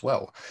period as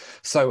well.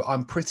 So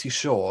I'm pretty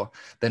sure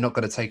they're not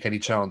going to take any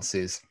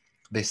chances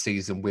this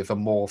season with a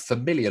more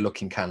familiar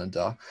looking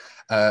calendar.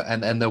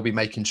 And they'll be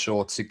making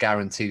sure to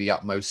guarantee the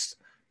utmost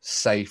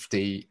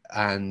safety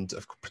and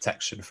of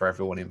protection for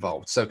everyone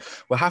involved. So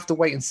we'll have to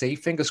wait and see.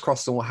 Fingers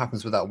crossed on what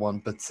happens with that one.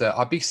 But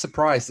I'd be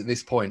surprised at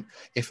this point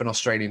if an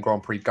Australian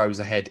Grand Prix goes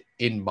ahead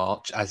in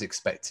March as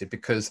expected,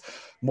 because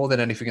more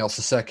than anything else,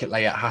 the circuit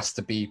layout has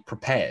to be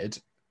prepared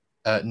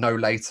no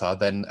later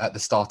than at the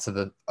start of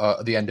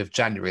the end of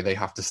January. They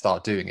have to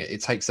start doing it.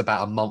 It takes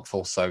about a month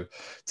or so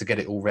to get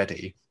it all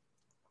ready.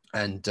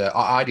 And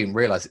I didn't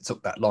realize it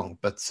took that long.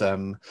 But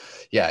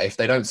yeah, if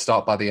they don't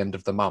start by the end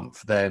of the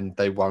month, then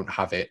they won't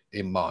have it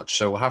in March.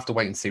 So we'll have to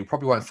wait and see. We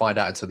probably won't find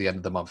out until the end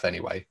of the month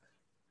anyway.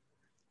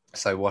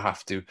 So we'll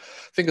have to,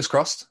 fingers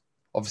crossed.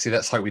 Obviously,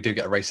 let's hope we do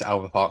get a race at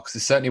Albert Park, because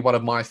it's certainly one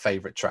of my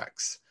favourite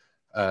tracks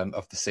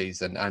of the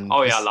season. And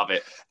oh yeah, I love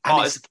it.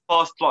 And it's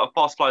fast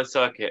flowing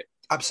circuit.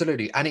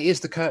 Absolutely, and it is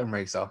the curtain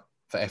raiser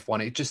for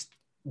F1. It just,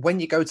 when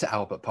you go to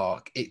Albert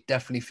Park, it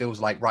definitely feels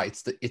like, right,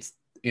 it's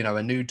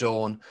a new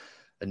dawn,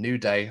 a new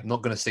day. I'm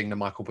not going to sing the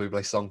Michael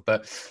Bublé song,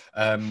 but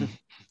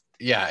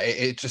yeah,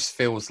 it just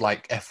feels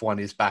like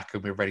F1 is back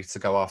and we're ready to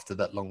go after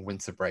that long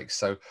winter break.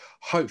 So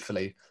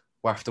hopefully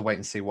we'll have to wait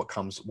and see what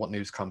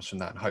news comes from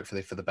that, and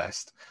hopefully for the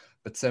best.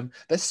 But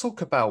let's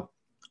talk about,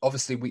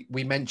 obviously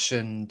we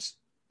mentioned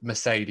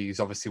Mercedes,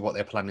 obviously what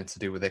they're planning to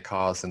do with their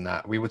cars and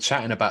that. We were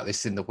chatting about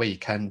this in the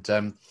week, and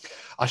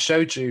I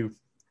showed you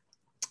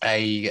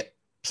a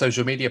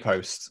social media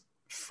post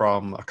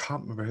from, I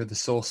can't remember who the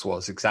source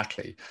was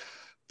exactly,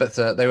 but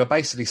they were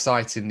basically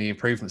citing the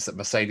improvements that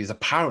Mercedes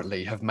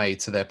apparently have made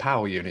to their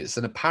power units.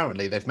 And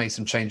apparently they've made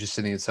some changes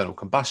to the internal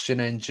combustion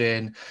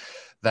engine.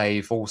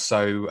 They've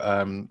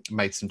also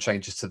made some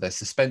changes to their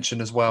suspension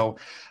as well.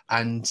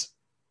 And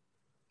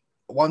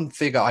one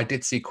figure I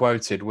did see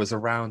quoted was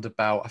around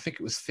about, I think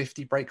it was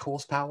 50 brake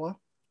horsepower.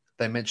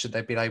 They mentioned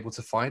they've been able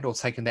to find, or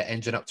taken their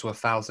engine up to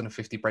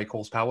 1,050 brake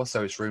horsepower.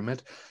 So it's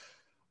rumored.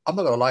 I'm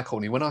not going to lie,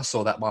 Courtney, when I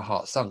saw that, my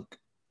heart sunk.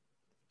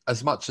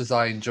 As much as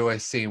I enjoy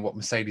seeing what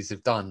Mercedes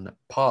have done,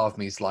 part of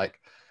me is like,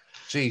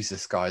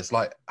 Jesus, guys,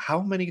 like,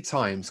 how many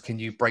times can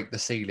you break the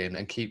ceiling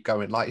and keep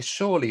going? Like,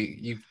 surely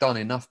you've done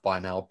enough by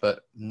now,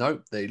 but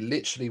nope, they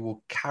literally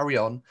will carry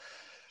on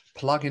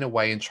plugging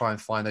away and try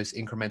and find those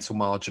incremental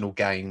marginal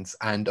gains.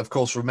 And of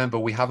course, remember,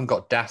 we haven't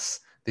got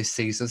DAS this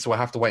season, so we'll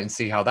have to wait and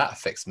see how that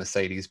affects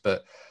Mercedes.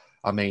 But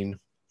I mean,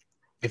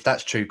 if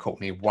that's true,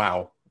 Courtney,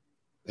 wow.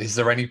 Is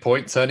there any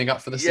point turning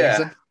up for the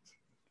season?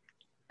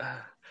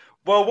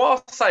 Well, what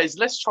I'll say is,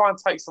 let's try and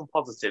take some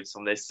positives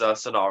from this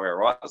scenario,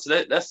 right?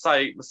 So let's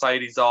say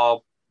Mercedes are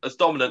as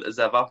dominant as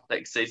ever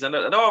next season.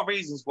 And there are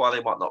reasons why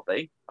they might not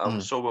be.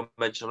 I'm sure we'll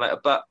mention them later.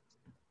 But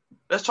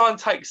let's try and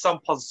take some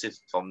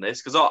positives from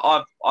this, because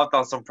I've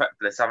done some prep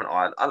for this, haven't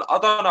I? And I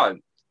don't know.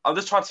 I'm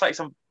just trying to take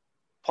some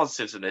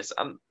positives from this.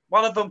 And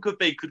one of them could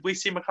we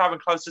see McLaren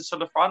closer to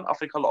the front? I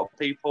think a lot of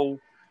people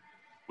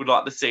would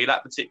like to see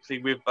that,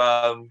 particularly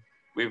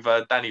with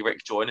Danny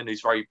Rick joining,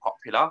 who's very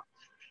popular.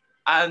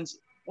 And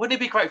wouldn't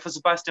it be great for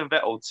Sebastian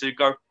Vettel to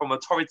go from a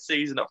torrid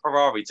season at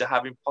Ferrari to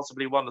having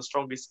possibly one of the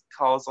strongest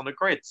cars on the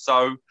grid?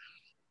 So,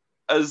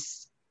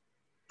 as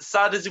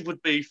sad as it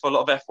would be for a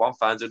lot of F1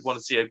 fans who'd want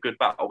to see a good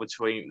battle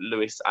between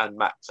Lewis and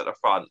Max at the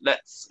front,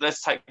 let's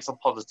take some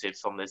positives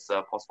from this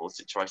possible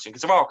situation,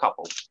 because there are a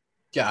couple.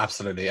 Yeah,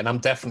 absolutely. And I'm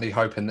definitely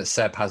hoping that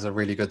Seb has a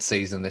really good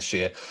season this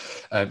year.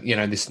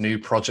 This new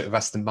project with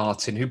Aston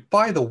Martin, who,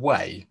 by the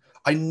way,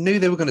 I knew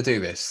they were going to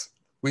do this.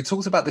 We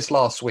talked about this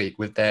last week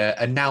with their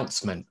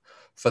announcement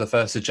for the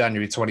 1st of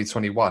January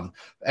 2021.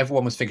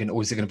 Everyone was thinking,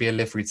 is it going to be a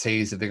livery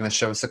tease? Are they going to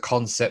show us a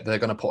concept they're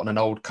going to put on an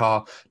old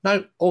car?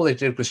 No, all they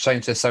did was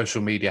change their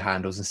social media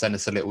handles and send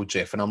us a little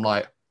GIF. And I'm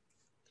like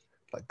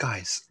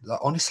guys,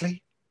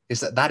 honestly, is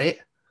that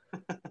it?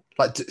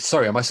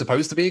 Sorry, am I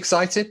supposed to be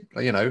excited?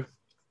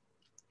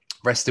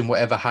 Rest in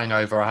whatever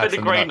hangover I had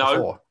from the night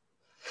before.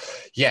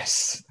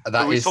 Yes,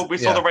 we saw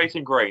the race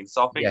in green,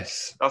 so I think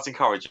that's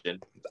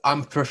encouraging.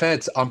 I'm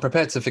prepared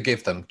to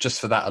forgive them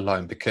just for that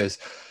alone, because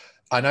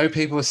I know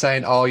people are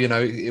saying,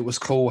 it was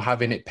cool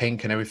having it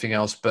pink and everything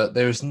else, but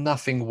there is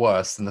nothing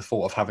worse than the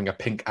thought of having a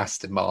pink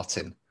Aston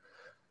Martin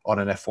on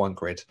an F1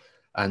 grid.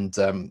 And,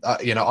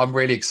 I'm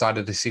really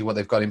excited to see what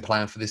they've got in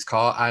plan for this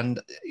car.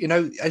 And,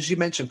 as you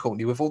mentioned,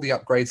 Courtney, with all the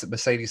upgrades that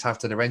Mercedes have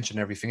to their engine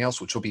and everything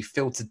else, which will be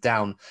filtered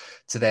down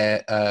to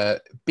their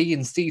B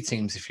and C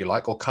teams, if you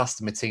like, or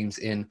customer teams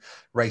in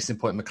Racing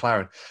Point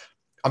McLaren.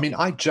 I mean,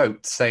 I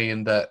joked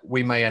saying that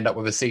we may end up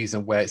with a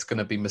season where it's going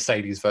to be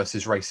Mercedes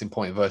versus Racing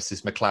Point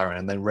versus McLaren,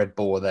 and then Red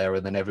Bull are there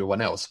and then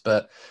everyone else.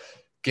 But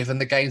given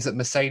the gains that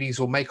Mercedes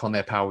will make on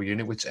their power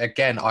unit, which,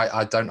 again,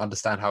 I don't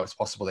understand how it's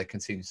possible they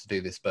continue to do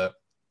this, but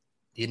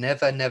you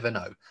never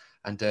know.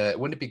 And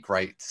wouldn't it be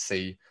great to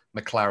see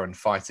McLaren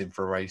fighting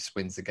for race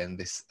wins again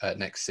this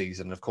next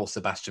season? And, of course,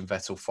 Sebastian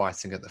Vettel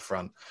fighting at the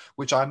front,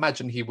 which I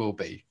imagine he will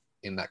be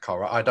in that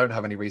car. I don't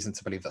have any reason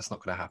to believe that's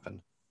not going to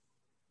happen.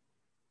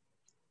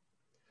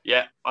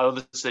 Yeah,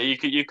 obviously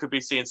you could be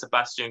seeing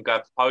Sebastian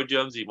go for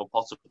podiums, even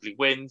possibly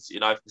wins,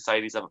 if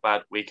Mercedes have a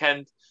bad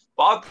weekend.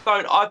 But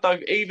I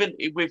don't even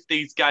with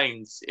these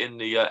gains in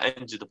the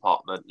engine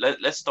department,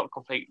 let's not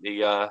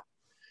completely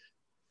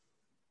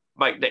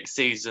make next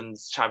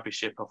season's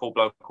championship a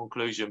full-blown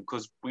conclusion,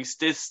 because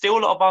there's still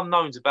a lot of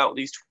unknowns about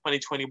these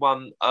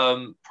 2021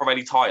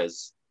 Pirelli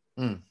tyres.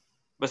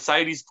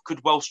 Mercedes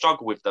could well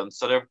struggle with them.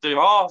 So there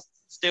are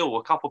still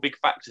a couple of big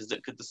factors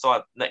that could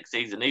decide next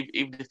season,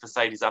 even if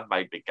Mercedes have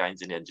made big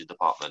gains in the engine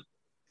department.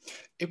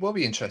 It will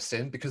be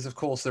interesting because, of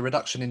course, the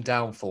reduction in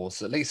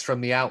downforce, at least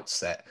from the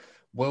outset,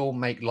 will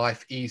make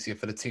life easier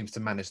for the teams to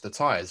manage the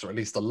tyres, or at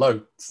least the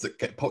loads that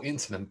get put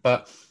into them.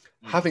 But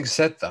having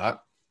said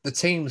that, the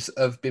teams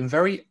have been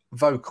very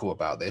vocal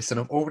about this and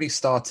have already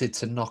started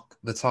to knock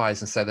the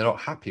tyres and say they're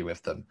not happy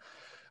with them.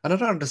 And I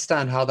don't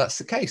understand how that's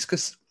the case,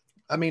 because,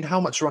 I mean, how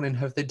much running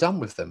have they done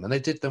with them? And they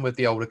did them with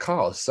the older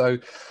cars. So,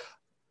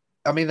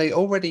 I mean, they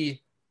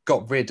already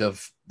got rid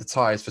of the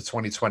tyres for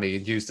 2020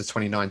 and used the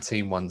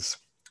 2019 ones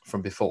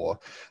from before,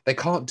 they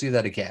can't do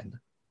that again.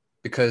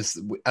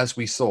 Because as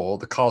we saw,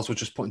 the cars were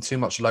just putting too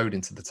much load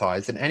into the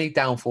tyres, and any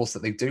downforce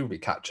that they do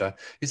recapture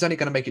is only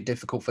going to make it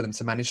difficult for them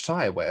to manage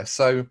tyre wear.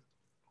 So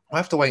I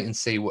have to wait and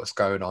see what's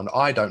going on.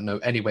 I don't know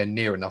anywhere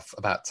near enough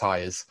about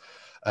tyres.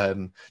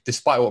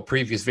 Despite what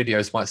previous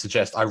videos might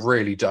suggest, I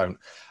really don't.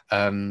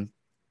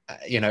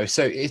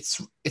 So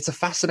it's a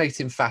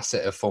fascinating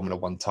facet of Formula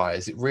One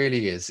tyres. It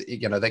really is.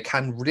 They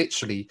can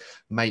literally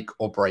make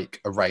or break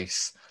a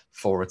race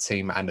for a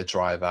team and a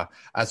driver.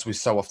 As we've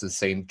so often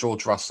seen,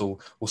 George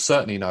Russell will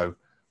certainly know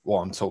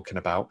what I'm talking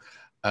about.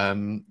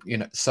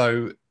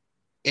 So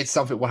it's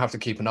something we'll have to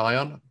keep an eye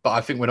on, but I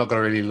think we're not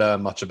going to really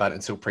learn much about it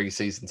until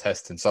pre-season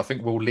testing. So I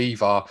think we'll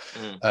leave our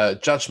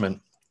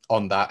judgment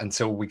on that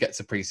until we get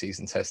to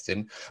pre-season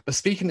testing. But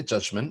speaking of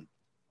judgment,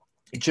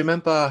 do you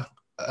remember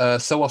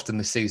so often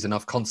this season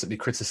I've constantly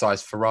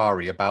criticised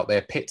Ferrari about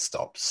their pit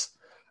stops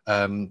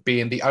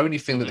being the only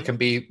thing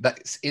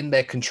that's in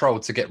their control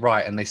to get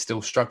right, and they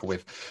still struggle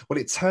with? Well,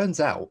 it turns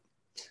out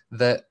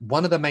that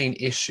one of the main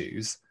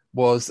issues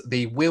was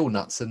the wheel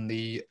nuts and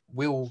the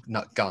wheel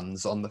nut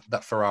guns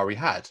that Ferrari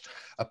had.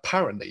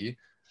 Apparently,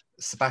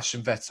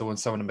 Sebastian Vettel and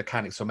some of the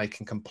mechanics were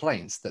making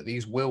complaints that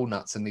these wheel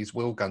nuts and these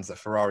wheel guns that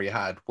Ferrari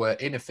had were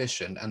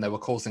inefficient, and they were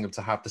causing them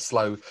to have the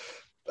slow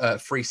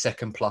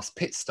 3-second plus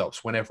pit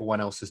stops when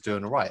everyone else was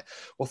doing all right.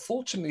 Well,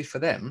 fortunately for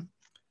them,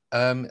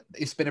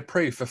 it's been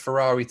approved for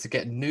Ferrari to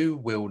get new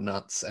wheel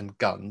nuts and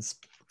guns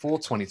for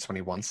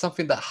 2021,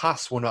 something that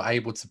Haas were not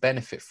able to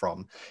benefit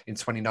from in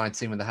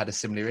 2019 when they had a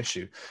similar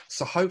issue.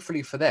 So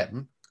hopefully for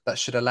them, that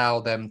should allow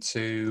them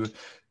to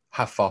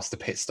have faster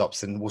pit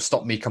stops, and will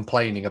stop me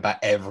complaining about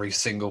every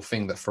single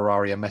thing that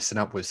Ferrari are messing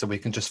up with, so we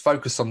can just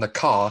focus on the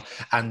car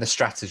and the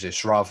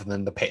strategist rather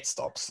than the pit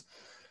stops.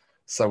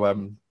 So,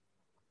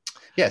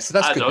 so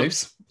that's good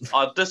news.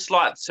 I'd just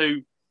like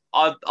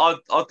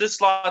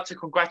to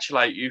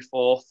congratulate you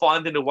for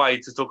finding a way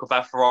to talk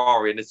about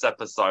Ferrari in this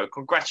episode.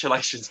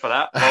 Congratulations for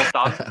that. Well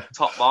done.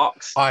 Top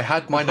marks. I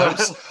had my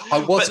notes.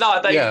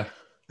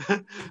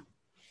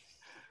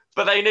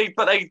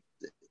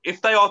 If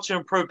they are to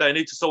improve, they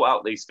need to sort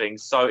out these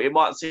things. So it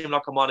might seem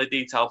like a minor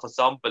detail for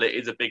some, but it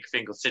is a big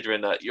thing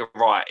considering that you're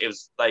right.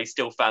 They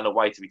still found a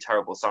way to be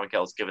terrible. Something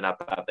else given how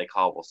bad their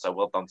car was. So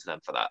well done to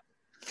them for that.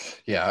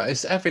 Yeah,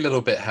 it's every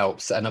little bit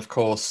helps. And of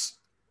course,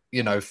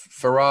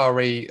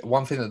 Ferrari,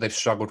 one thing that they've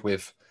struggled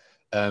with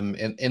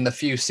in the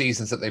few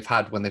seasons that they've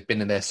had when they've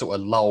been in their sort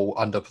of lull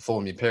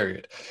underperforming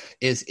period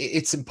is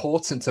it's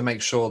important to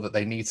make sure that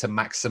they need to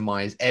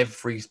maximize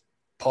every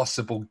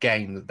possible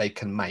gain that they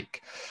can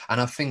make.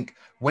 And I think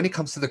when it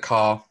comes to the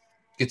car,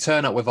 you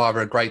turn up with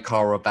either a great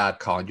car or a bad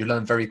car, and you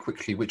learn very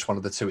quickly which one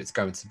of the two it's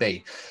going to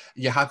be.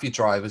 You have your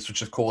drivers,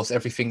 which of course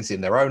everything's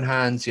in their own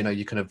hands.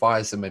 You can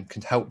advise them and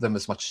can help them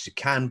as much as you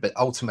can, but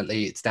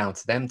ultimately it's down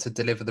to them to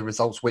deliver the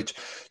results, which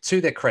to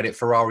their credit,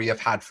 Ferrari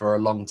have had for a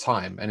long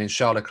time. And in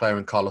Charles Leclerc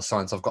and Carlos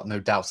Sainz, I've got no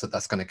doubts that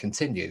that's going to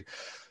continue.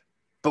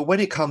 But when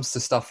it comes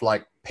to stuff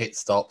like pit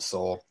stops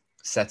or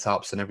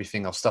setups and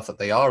everything else, stuff that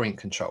they are in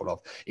control of,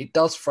 it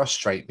does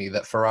frustrate me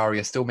that Ferrari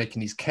are still making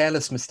these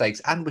careless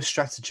mistakes, and with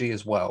strategy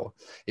as well,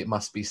 it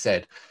must be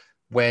said,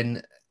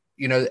 when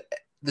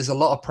there's a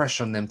lot of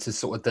pressure on them to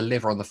sort of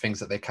deliver on the things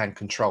that they can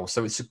control.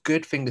 So it's a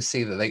good thing to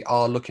see that they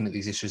are looking at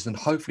these issues, and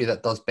hopefully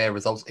that does bear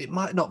results. It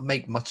might not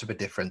make much of a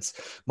difference,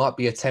 might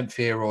be a 10th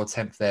here or a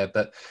 10th there,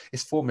 but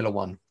it's Formula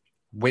One.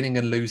 Winning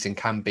and losing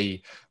can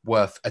be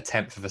worth a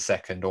 10th of a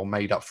second or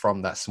made up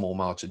from that small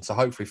margin. So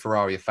hopefully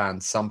Ferrari have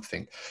found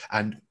something.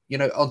 And,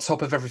 on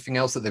top of everything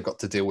else that they've got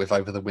to deal with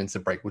over the winter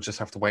break, we'll just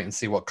have to wait and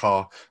see what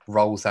car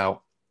rolls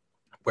out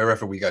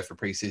wherever we go for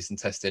pre-season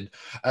testing.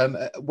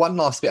 One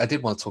last bit I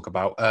did want to talk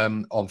about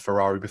on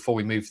Ferrari before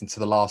we move into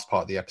the last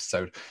part of the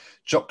episode.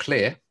 Jock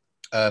Clear,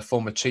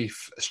 former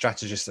chief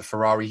strategist at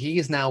Ferrari, he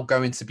is now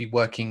going to be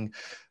working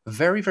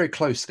very, very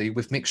closely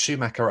with Mick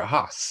Schumacher at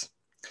Haas.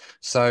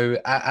 So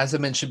as I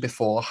mentioned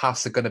before,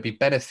 Haas are going to be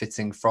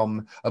benefiting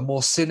from a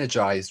more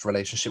synergized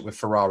relationship with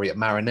Ferrari at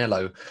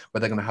Maranello, where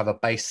they're going to have a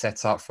base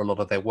set up for a lot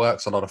of their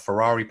works. A lot of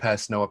Ferrari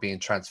personnel are being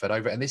transferred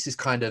over. And this is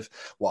kind of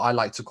what I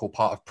like to call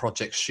part of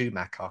Project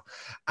Schumacher.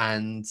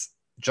 And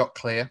Jock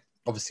Clear,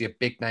 obviously a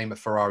big name at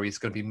Ferrari, is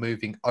going to be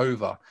moving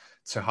over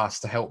to Haas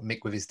to help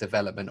Mick with his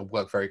development and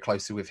work very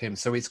closely with him.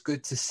 So it's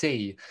good to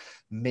see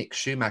Mick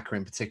Schumacher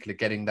in particular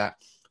getting that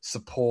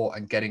support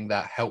and getting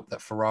that help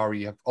that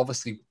Ferrari have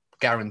obviously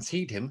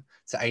guaranteed him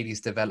to aid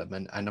his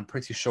development. And I'm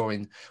pretty sure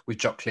with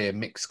Jock Clear,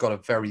 Mick's got a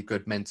very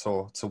good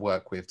mentor to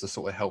work with to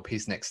sort of help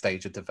his next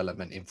stage of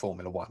development in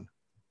Formula One.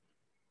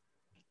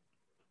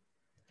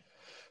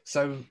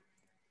 So,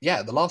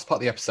 the last part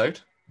of the episode,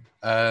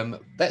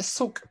 let's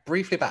talk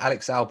briefly about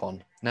Alex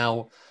Albon.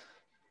 Now,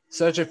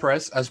 Sergio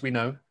Perez, as we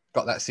know,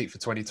 got that seat for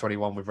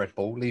 2021 with Red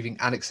Bull, leaving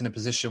Alex in a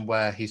position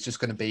where he's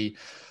just going to be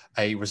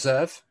a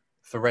reserve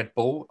for Red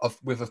Bull,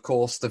 with, of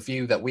course, the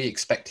view that we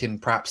expect him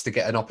perhaps to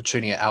get an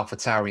opportunity at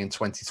AlphaTauri in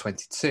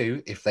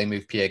 2022 if they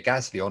move Pierre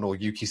Gasly on or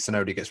Yuki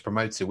Tsunoda gets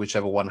promoted,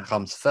 whichever one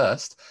comes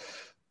first.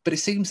 But it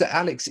seems that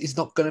Alex is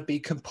not going to be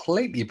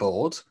completely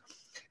bored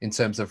in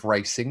terms of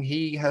racing.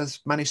 He has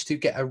managed to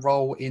get a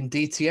role in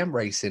DTM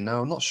racing.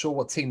 Now, I'm not sure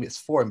what team it's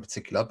for in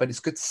particular, but it's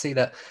good to see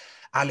that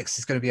Alex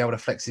is going to be able to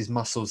flex his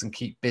muscles and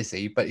keep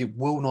busy, but it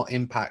will not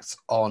impact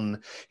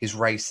on his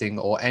racing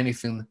or any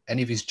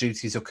of his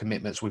duties or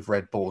commitments with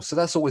Red Bull. So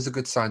that's always a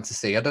good sign to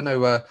see. I don't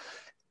know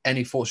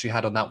any thoughts you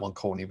had on that one,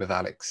 Courtney, with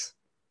Alex.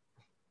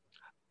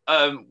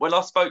 When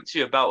I spoke to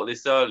you about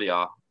this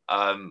earlier,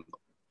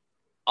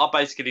 I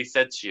basically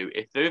said to you,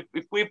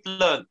 if we've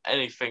learned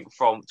anything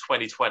from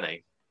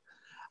 2020,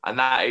 and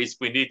that is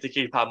we need to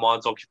keep our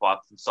minds occupied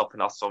from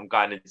stopping us from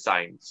going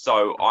insane.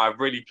 So I'm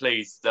really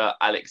pleased that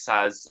Alex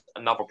has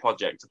another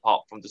project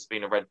apart from just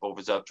being a Red Bull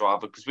reserve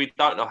driver, because we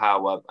don't know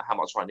how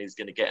much running he's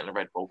going to get in a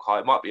Red Bull car.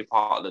 It might be a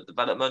part of the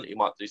development. He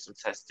might do some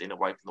testing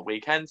away from the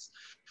weekends,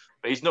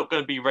 but he's not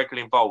going to be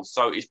regularly involved.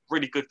 So it's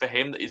really good for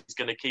him that he's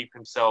going to keep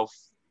himself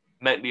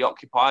mentally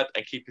occupied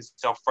and keep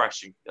himself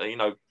fresh,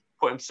 and,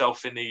 put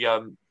himself in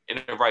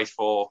a race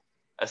for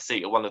a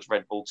seat at one of the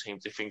Red Bull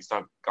teams if things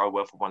don't go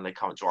well for one of their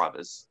current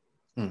drivers.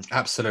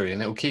 Absolutely,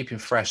 and it will keep him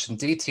fresh. And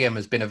DTM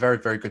has been a very,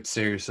 very good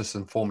series for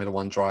some Formula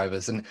One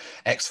drivers and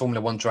ex-Formula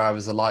One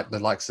drivers alike, the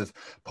likes of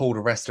Paul di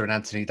Resta and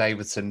Anthony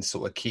Davidson,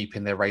 sort of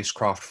keeping their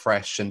racecraft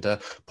fresh. And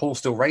Paul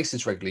still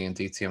races regularly in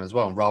DTM as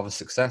well, and rather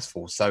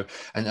successful. So,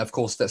 and of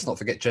course, let's not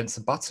forget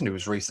Jenson Button, who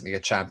was recently a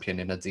champion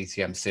in a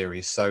DTM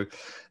series. So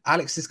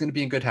Alex is going to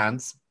be in good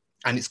hands.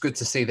 And it's good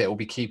to see that it will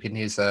be keeping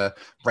his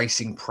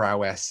racing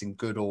prowess in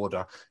good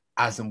order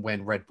as and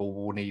when Red Bull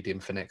will need him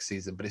for next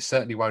season. But it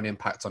certainly won't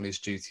impact on his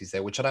duties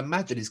there, which I'd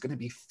imagine is going to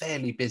be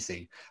fairly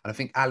busy. And I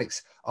think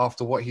Alex,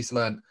 after what he's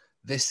learned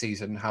this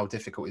season and how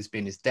difficult it's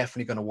been, is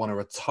definitely going to want to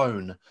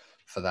atone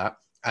for that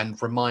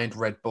and remind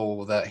Red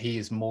Bull that he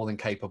is more than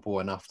capable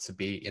enough to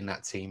be in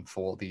that team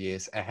for the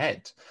years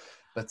ahead.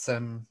 But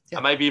and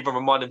maybe even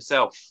remind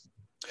himself.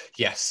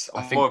 Yes,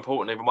 I think more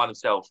importantly, remind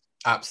himself.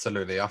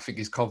 Absolutely. I think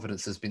his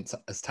confidence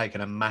has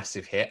taken a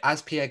massive hit,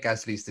 as Pierre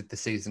Gasly's did the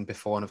season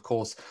before. And of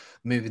course,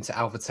 moving to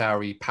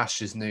AlphaTauri,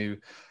 pastures new,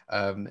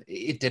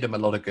 it did him a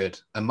lot of good,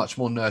 a much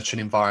more nurturing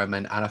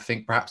environment. And I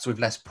think perhaps with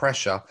less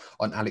pressure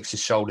on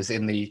Alex's shoulders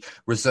in the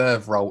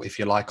reserve role, if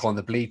you like, on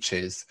the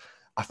bleachers,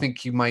 I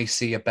think you may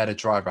see a better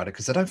driver at it.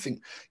 Because I don't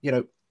think,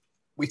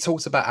 we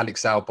talked about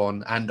Alex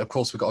Albon, and of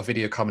course, we've got a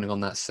video coming on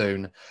that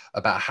soon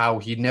about how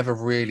he never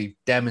really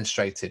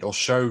demonstrated or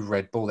showed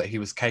Red Bull that he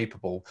was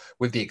capable,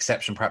 with the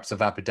exception perhaps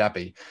of Abu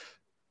Dhabi.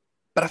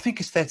 But I think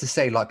it's fair to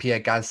say, like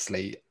Pierre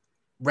Gasly,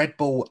 Red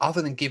Bull,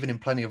 other than giving him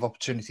plenty of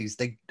opportunities,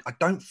 I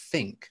don't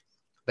think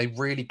they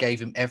really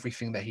gave him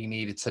everything that he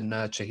needed to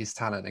nurture his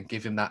talent and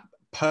give him that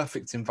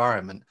perfect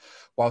environment,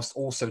 whilst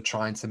also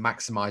trying to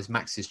maximize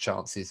Max's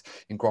chances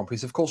in Grand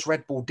Prix. Of course,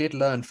 Red Bull did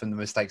learn from the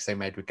mistakes they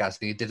made with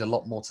Gasly. He did a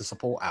lot more to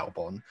support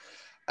Albon,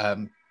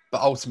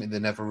 but ultimately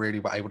they never really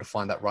were able to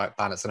find that right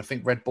balance. And I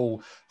think Red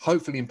Bull,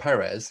 hopefully in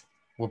Perez,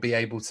 will be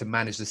able to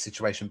manage the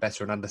situation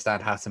better and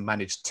understand how to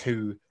manage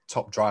two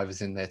top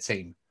drivers in their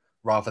team,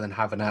 rather than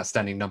have an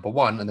outstanding number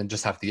one and then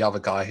just have the other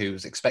guy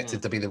who's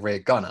expected to be the rear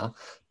gunner.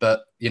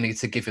 But you need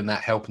to give him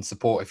that help and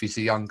support if he's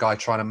a young guy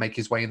trying to make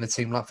his way in the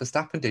team like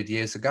Verstappen did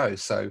years ago.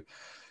 So,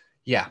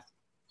 yeah,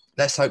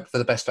 let's hope for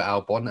the best for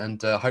Albon,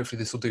 and hopefully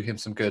this will do him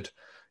some good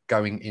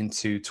going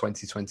into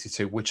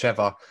 2022,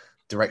 whichever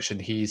direction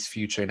his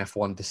future in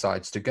F1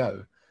 decides to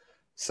go.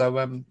 So,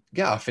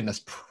 I think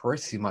that's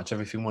pretty much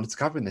everything we wanted to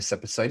cover in this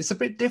episode. It's a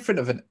bit different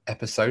of an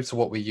episode to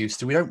what we're used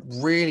to. We don't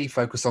really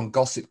focus on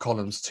gossip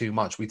columns too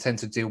much. We tend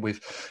to deal with,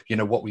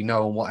 what we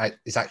know and what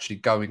is actually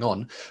going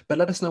on. But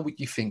let us know what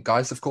you think,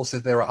 guys. Of course,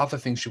 if there are other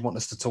things you want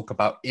us to talk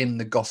about in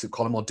the gossip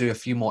column or do a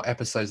few more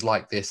episodes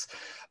like this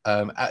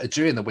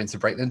during the winter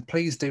break, then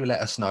please do let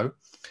us know.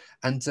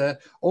 And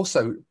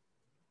also,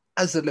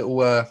 as a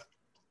little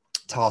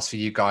task for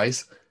you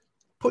guys,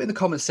 put in the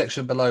comments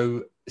section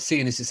below,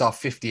 seeing as it's our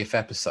 50th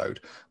episode,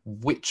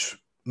 which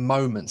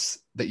moments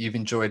that you've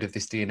enjoyed of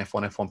this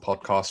DNF1 F1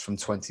 podcast from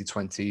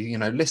 2020.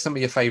 List some of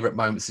your favorite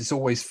moments. It's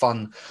always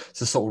fun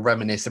to sort of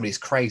reminisce. I mean, it's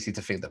crazy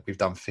to think that we've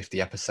done 50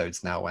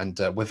 episodes now, and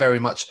we're very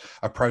much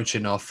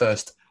approaching our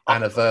first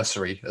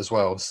anniversary as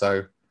well.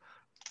 So,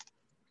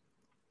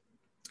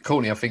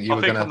 Courtney, I think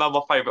I know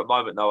my favorite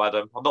moment now,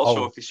 Adam. I'm not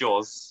sure if it's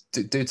yours.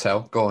 Do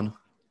tell. Go on.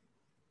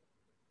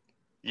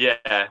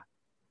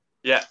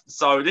 Yeah,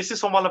 so this is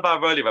from one of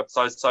our earlier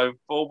episodes. So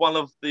for one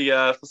of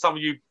the, for some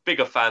of you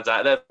bigger fans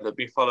out there that have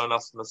been following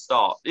us from the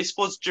start, this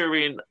was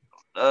during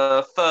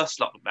first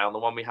lockdown, the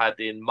one we had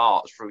in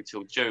March through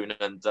till June,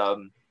 and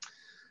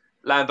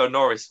Lando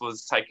Norris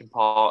was taking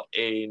part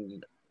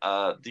in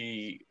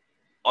the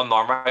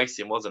online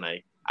racing, wasn't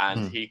he?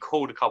 And he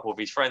called a couple of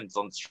his friends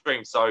on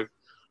stream. So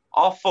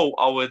I thought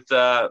I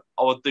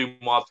would do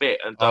my bit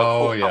and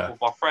call a couple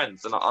of my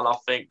friends, and I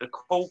think the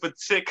call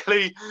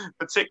particularly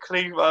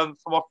for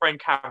my friend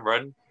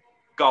Cameron,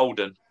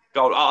 golden.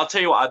 I'll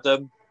tell you what,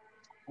 Adam,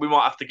 we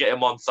might have to get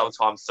him on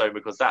sometime soon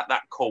because that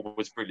call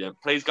was brilliant.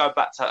 Please go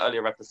back to that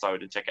earlier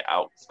episode and check it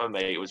out. For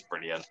me, it was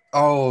brilliant.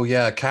 Oh,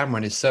 yeah,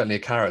 Cameron is certainly a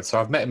character.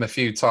 I've met him a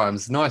few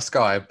times. Nice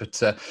guy,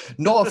 but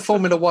not a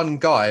Formula One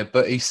guy,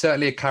 but he's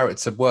certainly a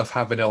character worth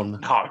having on.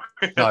 No,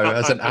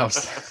 as an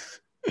outsider.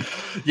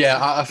 Yeah,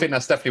 I think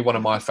that's definitely one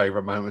of my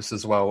favourite moments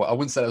as well. I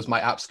wouldn't say it was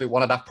my absolute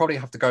one. I'd probably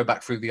have to go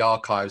back through the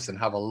archives and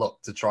have a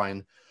look to try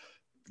and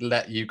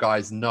let you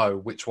guys know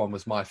which one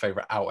was my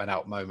favorite out and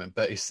out moment,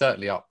 but it's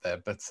certainly up there.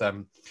 But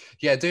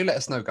yeah, do let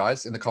us know,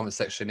 guys, in the comment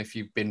section if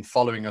you've been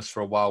following us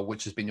for a while,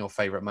 which has been your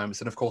favorite moments.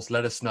 And of course,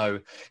 let us know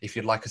if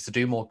you'd like us to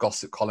do more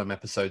gossip column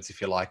episodes,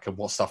 if you like, and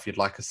what stuff you'd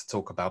like us to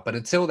talk about. But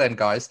until then,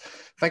 guys,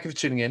 thank you for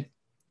tuning in.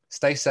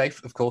 Stay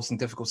safe, of course, in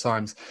difficult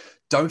times.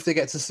 Don't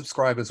forget to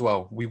subscribe as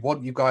well. We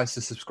want you guys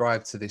to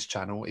subscribe to this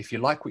channel. If you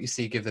like what you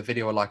see, give the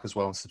video a like as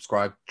well and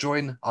subscribe.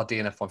 Join our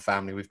DNF1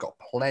 family. We've got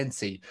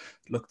plenty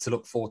to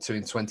look forward to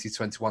in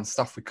 2021.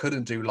 Stuff we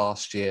couldn't do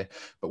last year,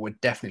 but we're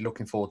definitely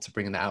looking forward to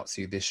bringing that out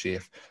to you this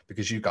year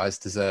because you guys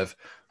deserve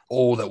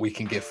all that we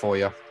can give for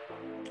you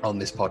on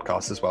this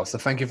podcast as well. So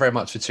thank you very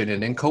much for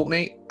tuning in.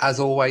 Courtney, as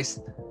always,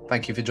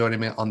 thank you for joining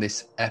me on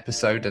this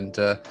episode, and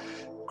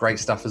great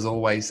stuff as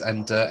always.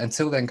 And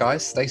until then,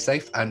 guys, stay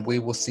safe, and we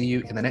will see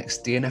you in the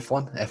next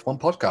DNF1 F1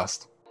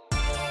 podcast.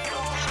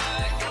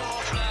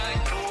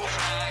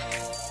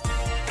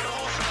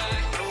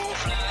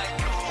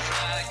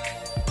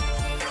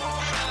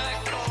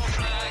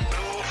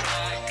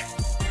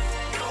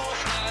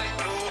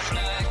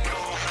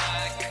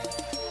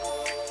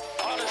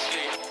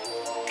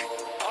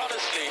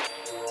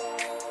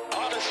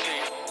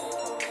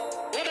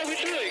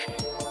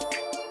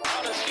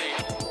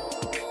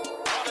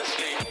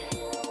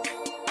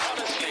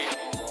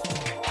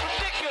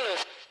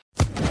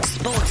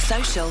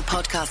 Social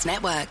Podcast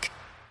Network.